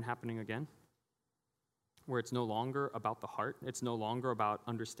pattern happening again? Where it's no longer about the heart, it's no longer about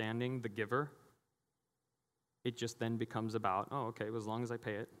understanding the giver. It just then becomes about, oh, okay, well, as long as I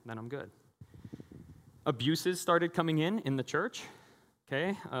pay it, then I'm good. Abuses started coming in the church.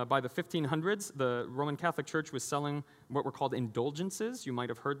 Okay, by the 1500s, the Roman Catholic Church was selling what were called indulgences. You might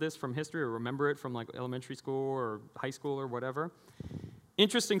have heard this from history or remember it from like elementary school or high school or whatever.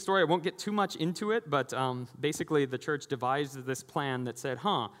 Interesting story. I won't get too much into it, but basically the church devised this plan that said,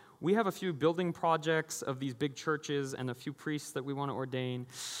 we have a few building projects of these big churches and a few priests that we want to ordain.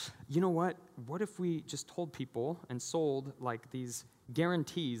 You know what? What if we just told people and sold like these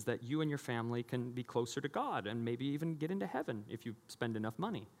guarantees that you and your family can be closer to God and maybe even get into heaven if you spend enough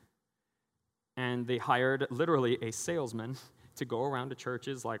money. And they hired literally a salesman to go around to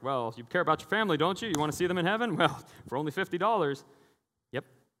churches like, well, you care about your family, don't you? You want to see them in heaven? Well, for only $50. Yep,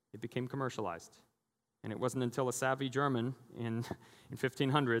 it became commercialized. And it wasn't until a savvy German in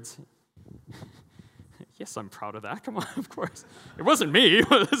 1500s. Yes, I'm proud of that. Come on, of course. It wasn't me. It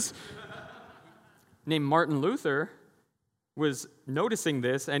was named Martin Luther was noticing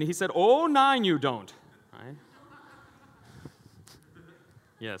this, and he said, "Oh, nine, you don't." Right?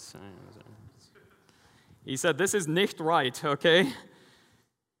 Yes. He said, "This is nicht right," okay?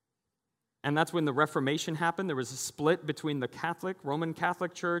 And that's when the Reformation happened. There was a split between the Catholic, Roman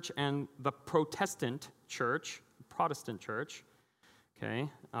Catholic Church, and the Protestant Church, okay?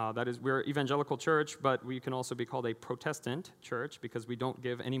 That is, we're evangelical church, but we can also be called a Protestant church because we don't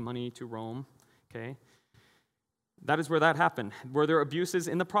give any money to Rome, okay? That is where that happened. Were there abuses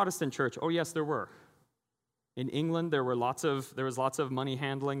in the Protestant church? Oh, yes, there were. In England, there was lots of money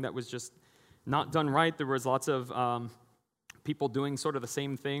handling that was just not done right. There was lots of people doing sort of the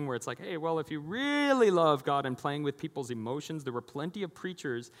same thing where it's like, hey, well, if you really love God and playing with people's emotions, there were plenty of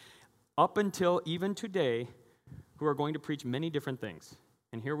preachers up until even today who are going to preach many different things.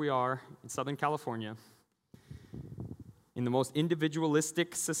 And here we are in Southern California, in the most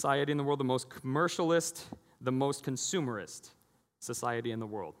individualistic society in the world, the most commercialist, the most consumerist society in the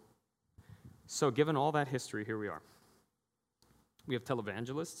world. So given all that history, here we are. We have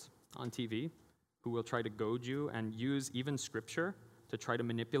televangelists on TV who will try to goad you and use even Scripture to try to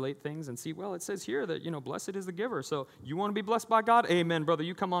manipulate things and see, well, it says here that, blessed is the giver. So you want to be blessed by God? Amen, brother.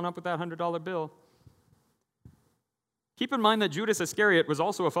 You come on up with that $100 bill. Keep in mind that Judas Iscariot was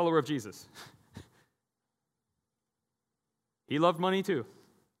also a follower of Jesus. He loved money too.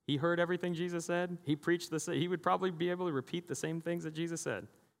 He heard everything Jesus said. He preached he would probably be able to repeat the same things that Jesus said,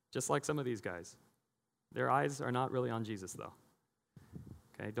 just like some of these guys. Their eyes are not really on Jesus, though.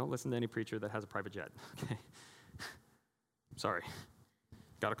 Okay, don't listen to any preacher that has a private jet. Okay, sorry,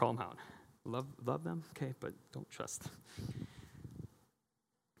 got to call them out. Love them, okay, but don't trust them.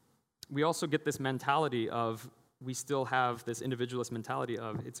 We also get this mentality of, we still have this individualist mentality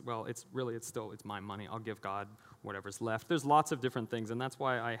of, it's my money. I'll give God whatever's left. There's lots of different things, and that's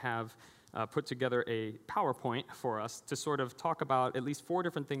why I have put together a PowerPoint for us to sort of talk about at least 4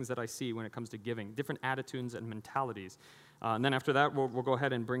 different things that I see when it comes to giving, different attitudes and mentalities. And then after that, we'll go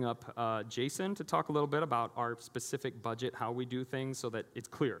ahead and bring up Jason to talk a little bit about our specific budget, how we do things, so that it's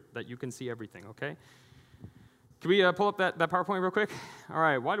clear, that you can see everything, okay? Can we pull up that PowerPoint real quick? All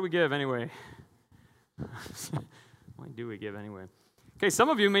right, why do we give anyway? Why do we give anyway? Okay, some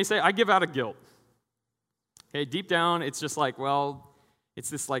of you may say, I give out of guilt. Okay, deep down, it's just like, well, it's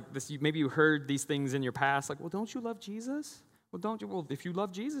this like this. Maybe you heard these things in your past, like, well, don't you love Jesus? Well, don't you? Well, if you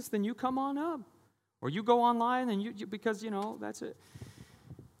love Jesus, then you come on up, or you go online and you because that's it.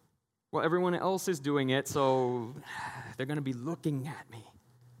 Well, everyone else is doing it, so they're going to be looking at me.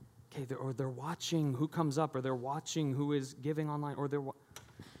 Okay, they're watching who comes up, or they're watching who is giving online, or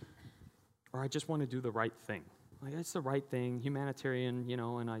I just want to do the right thing. Like, it's the right thing, humanitarian,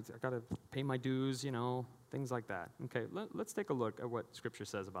 and I got to pay my dues, things like that. Okay, let's take a look at what Scripture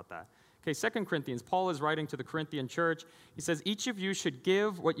says about that. Okay, 2 Corinthians, Paul is writing to the Corinthian church. He says, each of you should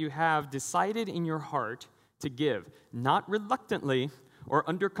give what you have decided in your heart to give, not reluctantly or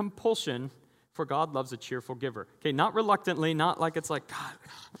under compulsion, for God loves a cheerful giver. Okay, not reluctantly, not like it's like, God,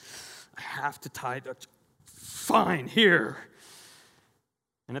 I have to tithe. Fine, here.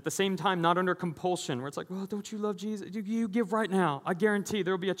 And at the same time, not under compulsion, where it's like, well, don't you love Jesus? You give right now. I guarantee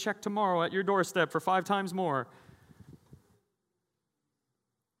there will be a check tomorrow at your doorstep for 5 times more.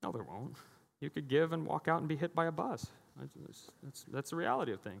 No, there won't. You could give and walk out and be hit by a bus. That's the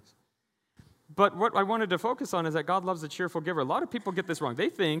reality of things. But what I wanted to focus on is that God loves a cheerful giver. A lot of people get this wrong. They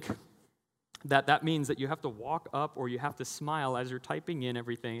think that means that you have to walk up or you have to smile as you're typing in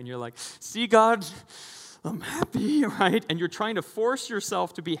everything, and you're like, see, God, I'm happy, right? And you're trying to force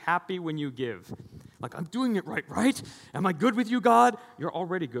yourself to be happy when you give. Like, I'm doing it right? Am I good with you, God? You're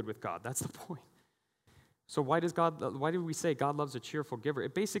already good with God. That's the point. So why do we say God loves a cheerful giver?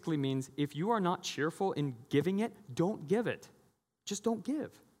 It basically means if you are not cheerful in giving it, don't give it. Just don't give.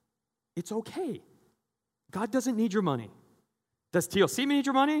 It's okay. God doesn't need your money. Does TLC need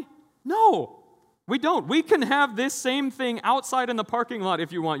your money? No, we don't. We can have this same thing outside in the parking lot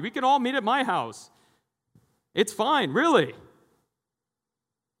if you want. We can all meet at my house. It's fine, really.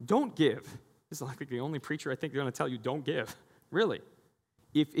 Don't give. This is like the only preacher I think they're going to tell you don't give. Really.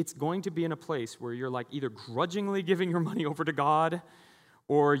 If it's going to be in a place where you're like either grudgingly giving your money over to God,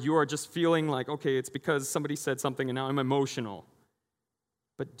 or you are just feeling like, okay, it's because somebody said something and now I'm emotional,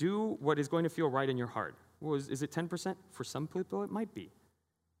 but do what is going to feel right in your heart. Well, is it 10%? For some people, it might be.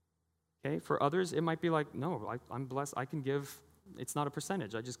 Okay, for others, it might be like, no, I'm blessed, I can give. It's not a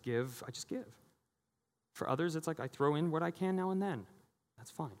percentage, I just give. For others, it's like I throw in what I can now and then. That's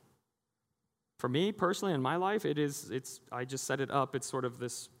fine. For me, personally, in my life, I just set it up. It's sort of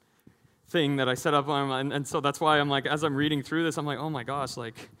this thing that I set up on, and so that's why I'm like, as I'm reading through this, I'm like, oh my gosh,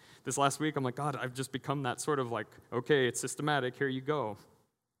 like, this last week, I'm like, God, I've just become that sort of like, okay, it's systematic, here you go.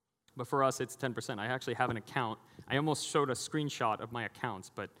 But for us, it's 10%. I actually have an account. I almost showed a screenshot of my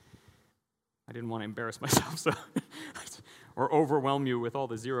accounts, but I didn't want to embarrass myself, so or overwhelm you with all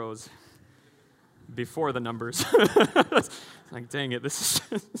the zeros before the numbers. Like, dang it, this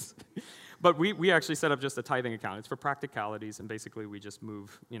is... But we actually set up just a tithing account. It's for practicalities, and basically we just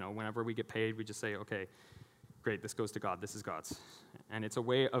move, whenever we get paid, we just say, okay, great, this goes to God, this is God's. And it's a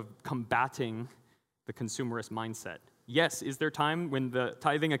way of combating the consumerist mindset. Yes, is there time when the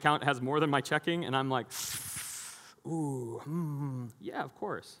tithing account has more than my checking, and I'm like, yeah, of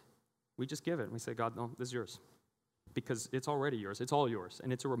course. We just give it, and we say, God, no, this is yours. Because it's already yours, it's all yours,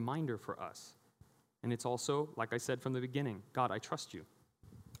 and it's a reminder for us. And it's also, like I said from the beginning, God, I trust you.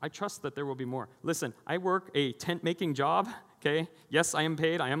 I trust that there will be more. Listen, I work a tent-making job, okay? Yes, I am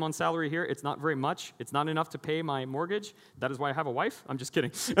paid. I am on salary here. It's not very much. It's not enough to pay my mortgage. That is why I have a wife. I'm just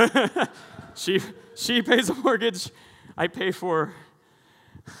kidding. She pays a mortgage. I pay for...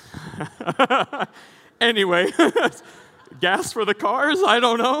 Anyway, gas for the cars? I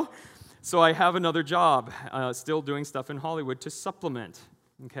don't know. So I have another job, still doing stuff in Hollywood to supplement,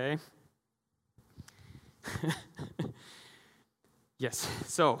 okay? Yes,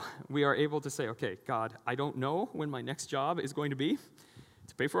 so we are able to say, okay, God, I don't know when my next job is going to be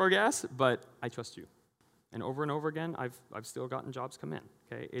to pay for our gas, but I trust you. And over again, I've still gotten jobs come in,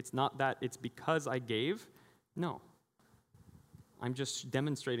 okay? It's not that it's because I gave. No. I'm just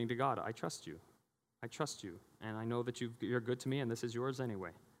demonstrating to God, I trust you. I trust you, and I know that you're good to me, and this is yours anyway.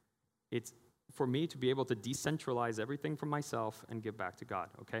 It's for me to be able to decentralize everything from myself and give back to God,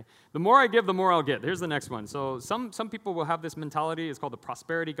 okay? The more I give, the more I'll get. Here's the next one. So some people will have this mentality. It's called the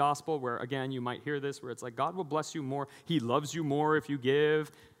prosperity gospel, where, again, you might hear this, where it's like, God will bless you more. He loves you more if you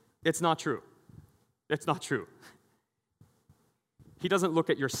give. It's not true. It's not true. He doesn't look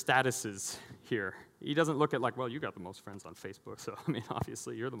at your statuses here. He doesn't look at like, well, you got the most friends on Facebook, so, I mean,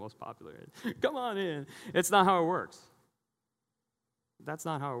 obviously, you're the most popular. Come on in. It's not how it works. That's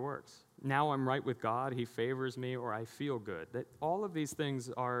not how it works. Now I'm right with God, he favors me, or I feel good. That all of these things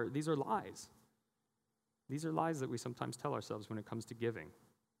are lies. These are lies that we sometimes tell ourselves when it comes to giving,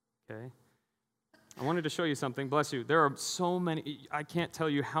 okay? I wanted to show you something. Bless you. There are so many. I can't tell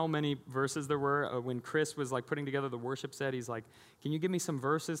you how many verses there were. When Chris was like putting together the worship set, he's like, can you give me some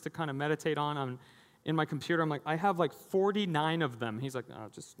verses to kind of meditate on? In my computer, I'm like, I have like 49 of them. He's like, oh,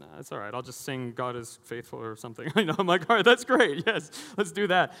 it's all right. I'll just sing God is faithful or something. I know. I'm like, all right, that's great. Yes, let's do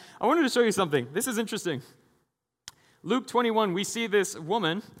that. I wanted to show you something. This is interesting. Luke 21, we see this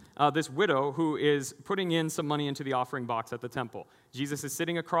woman, this widow, who is putting in some money into the offering box at the temple. Jesus is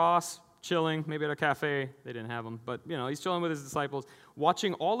sitting across, chilling, maybe at a cafe. They didn't have him, but, he's chilling with his disciples,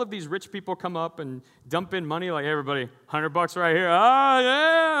 watching all of these rich people come up and dump in money like, hey, everybody, $100 right here.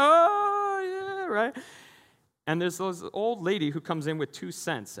 Right? And there's this old lady who comes in with 2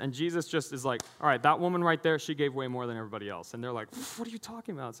 cents, and Jesus just is like, all right, that woman right there, she gave way more than everybody else. And they're like, what are you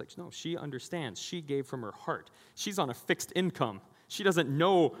talking about? It's like, no, she understands. She gave from her heart. She's on a fixed income. She doesn't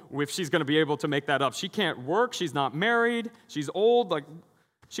know if she's going to be able to make that up. She can't work. She's not married. She's old. Like,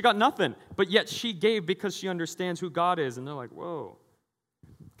 she got nothing. But yet she gave because she understands who God is. And they're like, whoa,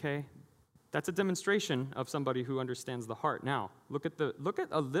 okay. That's a demonstration of somebody who understands the heart. Now, look at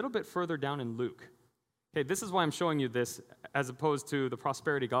a little bit further down in Luke. Okay, this is why I'm showing you this as opposed to the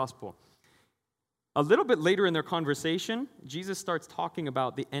prosperity gospel. A little bit later in their conversation, Jesus starts talking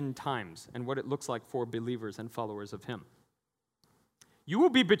about the end times and what it looks like for believers and followers of him. You will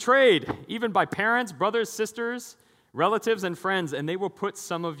be betrayed, even by parents, brothers, sisters, relatives, and friends, and they will put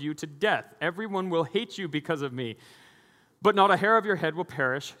some of you to death. Everyone will hate you because of me. But not a hair of your head will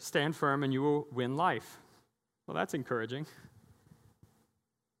perish. Stand firm, and you will win life. Well, that's encouraging.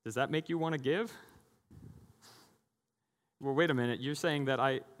 Does that make you want to give? Well, wait a minute. You're saying that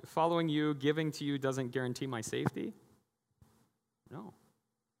following you, giving to you doesn't guarantee my safety? No.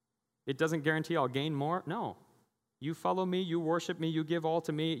 It doesn't guarantee I'll gain more? No. You follow me, you worship me, you give all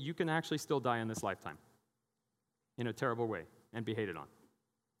to me, you can actually still die in this lifetime in a terrible way and be hated on.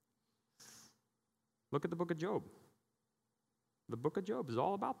 Look at the book of Job. The book of Job is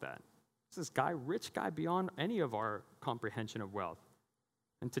all about that. It's this guy, rich guy beyond any of our comprehension of wealth.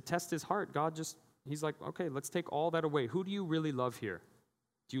 And to test his heart, he's like, okay, let's take all that away. Who do you really love here?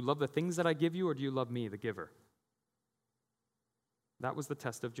 Do you love the things that I give you, or do you love me, the giver? That was the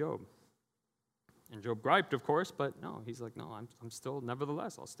test of Job. And Job griped, of course, but no, he's like, no, I'm still,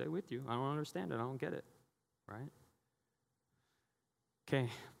 nevertheless, I'll stay with you. I don't understand it. I don't get it, right? Okay,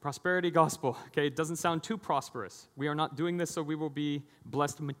 prosperity gospel. Okay, it doesn't sound too prosperous. We are not doing this so we will be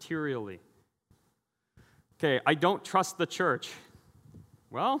blessed materially. Okay, I don't trust the church.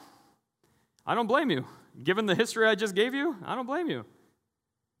 Well, I don't blame you. Given the history I just gave you, I don't blame you.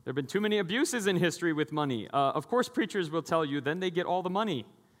 There have been too many abuses in history with money. Of course, preachers will tell you, then they get all the money.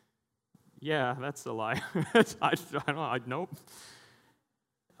 Yeah, that's a lie. Nope.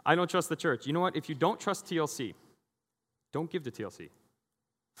 I don't trust the church. You know what? If you don't trust TLC, don't give to TLC.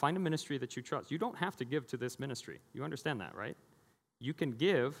 Find a ministry that you trust. You don't have to give to this ministry. You understand that, right? You can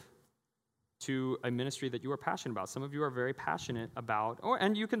give to a ministry that you are passionate about. Some of you are very passionate about,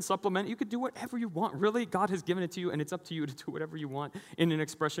 and you can supplement. You could do whatever you want. Really, God has given it to you, and it's up to you to do whatever you want in an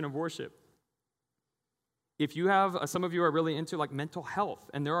expression of worship. If you have, some of you are really into like mental health,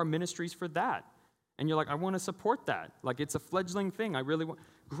 and there are ministries for that, and you're like, I want to support that. Like it's a fledgling thing. I really want.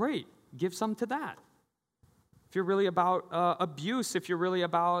 Great, give some to that. If you're really about abuse, if you're really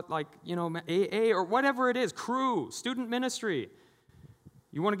about like AA or whatever it is, Cru, student ministry.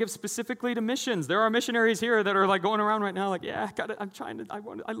 You want to give specifically to missions. There are missionaries here that are like going around right now like, yeah,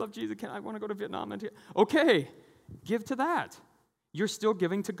 I love Jesus. I want to go to Vietnam. Okay, give to that. You're still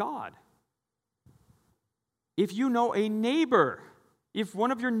giving to God. If you know a neighbor, if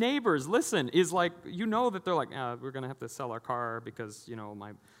one of your neighbors, listen, is like, that they're like, we're going to have to sell our car because,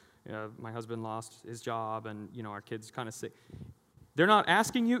 my husband lost his job and, our kid's kind of sick. They're not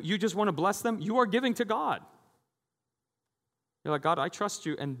asking you. You just want to bless them. You are giving to God. You're like, God, I trust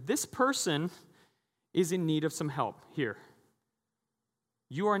you, and this person is in need of some help here.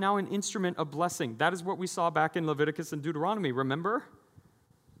 You are now an instrument of blessing. That is what we saw back in Leviticus and Deuteronomy, remember?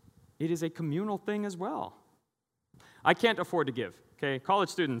 It is a communal thing as well. I can't afford to give, okay? College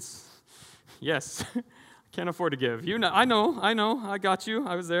students, yes, I can't afford to give. I know, I got you,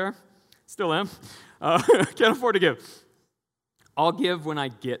 I was there, still am. Can't afford to give. I'll give when I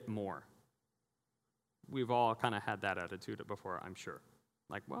get more. We've all kind of had that attitude before, I'm sure.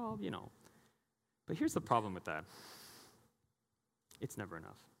 Like, well, But here's the problem with that. It's never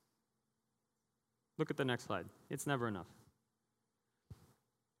enough. Look at the next slide. It's never enough.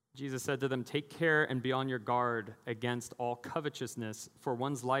 Jesus said to them, take care and be on your guard against all covetousness, for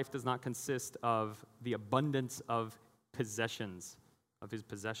one's life does not consist of the abundance of possessions, of his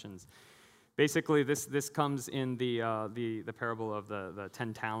possessions. Basically, this comes in the parable of the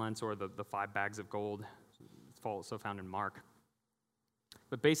 10 talents or the 5 bags of gold. It's also found in Mark.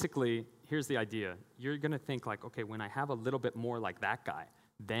 But basically, here's the idea. You're going to think like, okay, when I have a little bit more like that guy,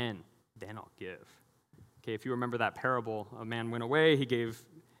 then I'll give. Okay, if you remember that parable, a man went away, he gave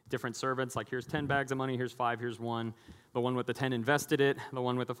different servants, like here's 10 bags of money, here's 5, here's 1. The one with the 10 invested it, the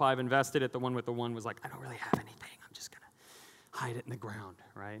one with the 5 invested it, the one with the 1 was like, I don't really have anything, I'm just going to hide it in the ground,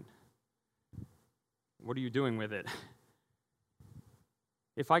 right? What are you doing with it?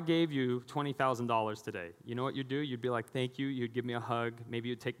 If I gave you $20,000 today, you know what you'd do? You'd be like, thank you. You'd give me a hug. Maybe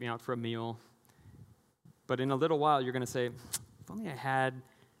you'd take me out for a meal. But in a little while, you're going to say, if only I had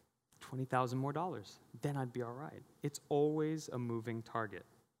 $20,000 more, then I'd be all right. It's always a moving target.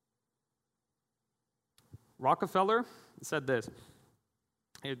 Rockefeller said this.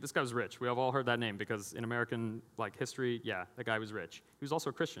 Hey, this guy was rich. We have all heard that name because in American history, yeah, that guy was rich. He was also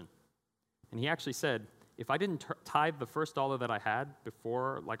a Christian. And he actually said, if I didn't tithe the first dollar that I had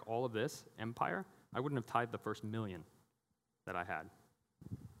before all of this empire, I wouldn't have tithed the first million that I had.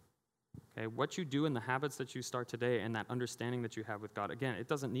 Okay, what you do and the habits that you start today and that understanding that you have with God, again, it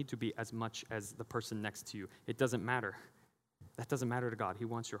doesn't need to be as much as the person next to you. It doesn't matter. That doesn't matter to God. He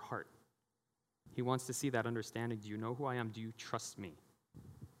wants your heart. He wants to see that understanding. Do you know who I am? Do you trust me?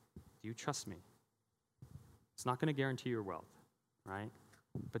 Do you trust me? It's not going to guarantee your wealth, right?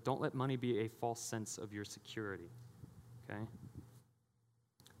 But don't let money be a false sense of your security, okay?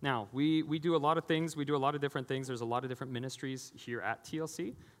 Now, we do a lot of things. We do a lot of different things. There's a lot of different ministries here at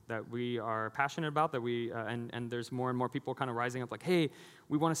TLC that we are passionate about, that and there's more and more people kind of rising up like, hey,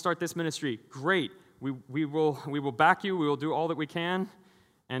 we want to start this ministry. Great. We will back you. We will do all that we can.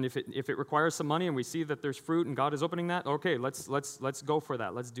 And if it requires some money and we see that there's fruit and God is opening that, okay, let's go for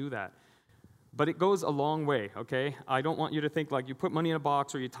that. Let's do that. But it goes a long way, okay? I don't want you to think like you put money in a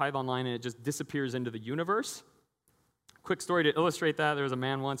box or you tithe online and it just disappears into the universe. Quick story to illustrate that. There was a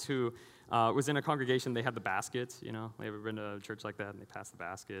man once who was in a congregation. They had the baskets, They ever been to a church like that and they pass the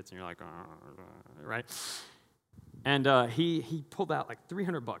baskets and you're like, right? And he pulled out like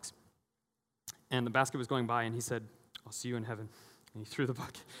 $300. And the basket was going by and he said, I'll see you in heaven. And he threw the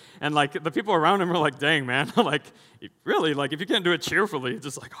bucket. And like the people around him were like, dang, man. Like, really? Like, if you can't do it cheerfully, it's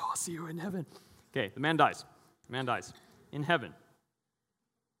just like, oh, I'll see you in heaven. Okay, the man dies. The man dies. In heaven.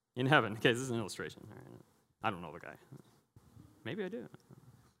 In heaven. Okay, this is an illustration. I don't know the guy. Maybe I do.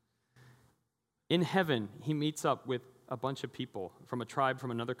 In heaven, he meets up with a bunch of people from a tribe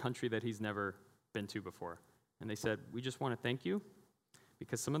from another country that he's never been to before. And they said, we just want to thank you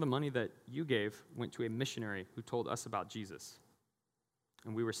because some of the money that you gave went to a missionary who told us about Jesus.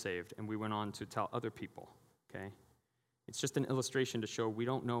 And we were saved, and we went on to tell other people, okay? It's just an illustration to show we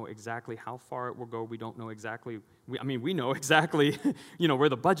don't know exactly how far it will go. We don't know exactly, we know exactly, where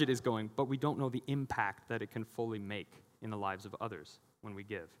the budget is going, but we don't know the impact that it can fully make in the lives of others when we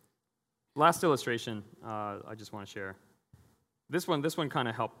give. Last illustration I just want to share. This one kind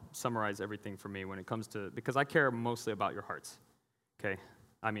of helped summarize everything for me when it comes to, because I care mostly about your hearts, okay?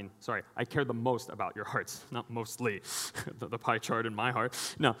 I care the most about your hearts, not mostly, the pie chart in my heart.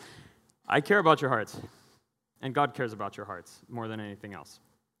 No, I care about your hearts, and God cares about your hearts more than anything else.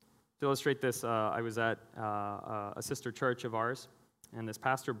 To illustrate this, I was at a sister church of ours, and this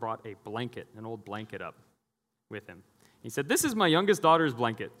pastor brought a blanket, an old blanket up with him. He said, this is my youngest daughter's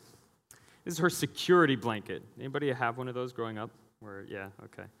blanket. This is her security blanket. Anybody have one of those growing up? Yeah,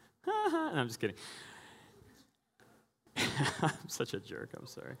 okay. I'm just kidding. I'm such a jerk, I'm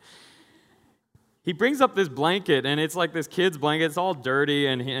sorry. He brings up this blanket, and it's like this kid's blanket. It's all dirty,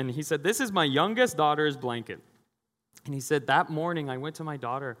 and he said, this is my youngest daughter's blanket. And he said, that morning I went to my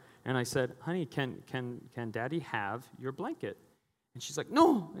daughter, and I said, honey, can Daddy have your blanket? And she's like,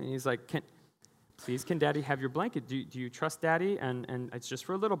 no. And he's like, please, can Daddy have your blanket? Do you trust Daddy? And it's just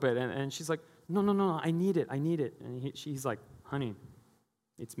for a little bit. And she's like, no, I need it. And he's like, honey,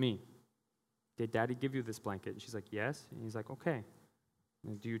 it's me. Did Daddy give you this blanket? And she's like, yes. And he's like, okay.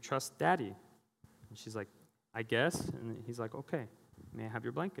 And do you trust Daddy? And she's like, I guess. And he's like, okay, may I have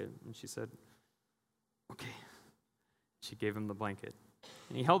your blanket? And she said, okay. She gave him the blanket.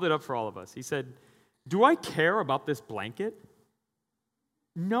 And he held it up for all of us. He said, do I care about this blanket?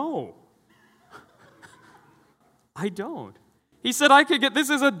 No. I don't. He said, this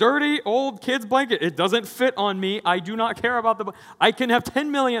is a dirty old kid's blanket. It doesn't fit on me. I do not care about I can have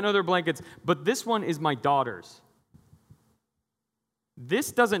 10 million other blankets, but this one is my daughter's.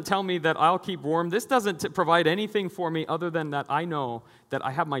 This doesn't tell me that I'll keep warm. This doesn't provide anything for me other than that I know that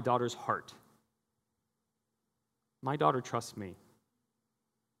I have my daughter's heart. My daughter trusts me.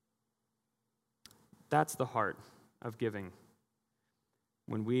 That's the heart of giving.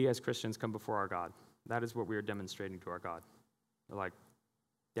 When we as Christians come before our God, that is what we are demonstrating to our God. We're like,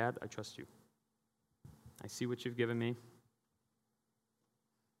 Dad, I trust you. I see what you've given me.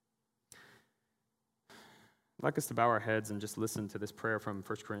 I'd like us to bow our heads and just listen to this prayer from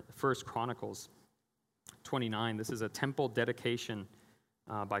 1 Chronicles 29. This is a temple dedication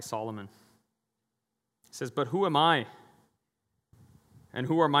by Solomon. It says, but who am I and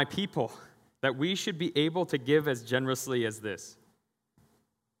who are my people that we should be able to give as generously as this?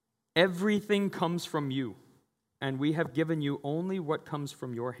 Everything comes from you, and we have given you only what comes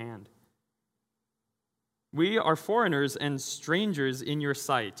from your hand. We are foreigners and strangers in your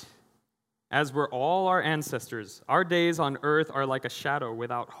sight, as were all our ancestors. Our days on earth are like a shadow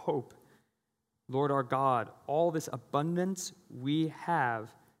without hope. Lord our God, all this abundance we have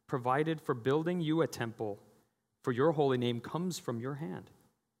provided for building you a temple for your holy name comes from your hand,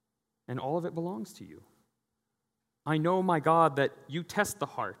 and all of it belongs to you. I know, my God, that you test the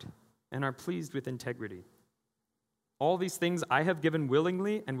heart and are pleased with integrity. All these things I have given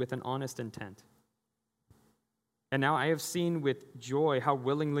willingly and with an honest intent. And now I have seen with joy how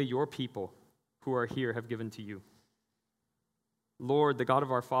willingly your people who are here have given to you. Lord, the God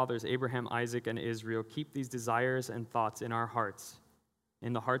of our fathers, Abraham, Isaac, and Israel, keep these desires and thoughts in our hearts,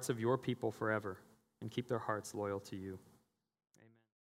 in the hearts of your people forever, and keep their hearts loyal to you.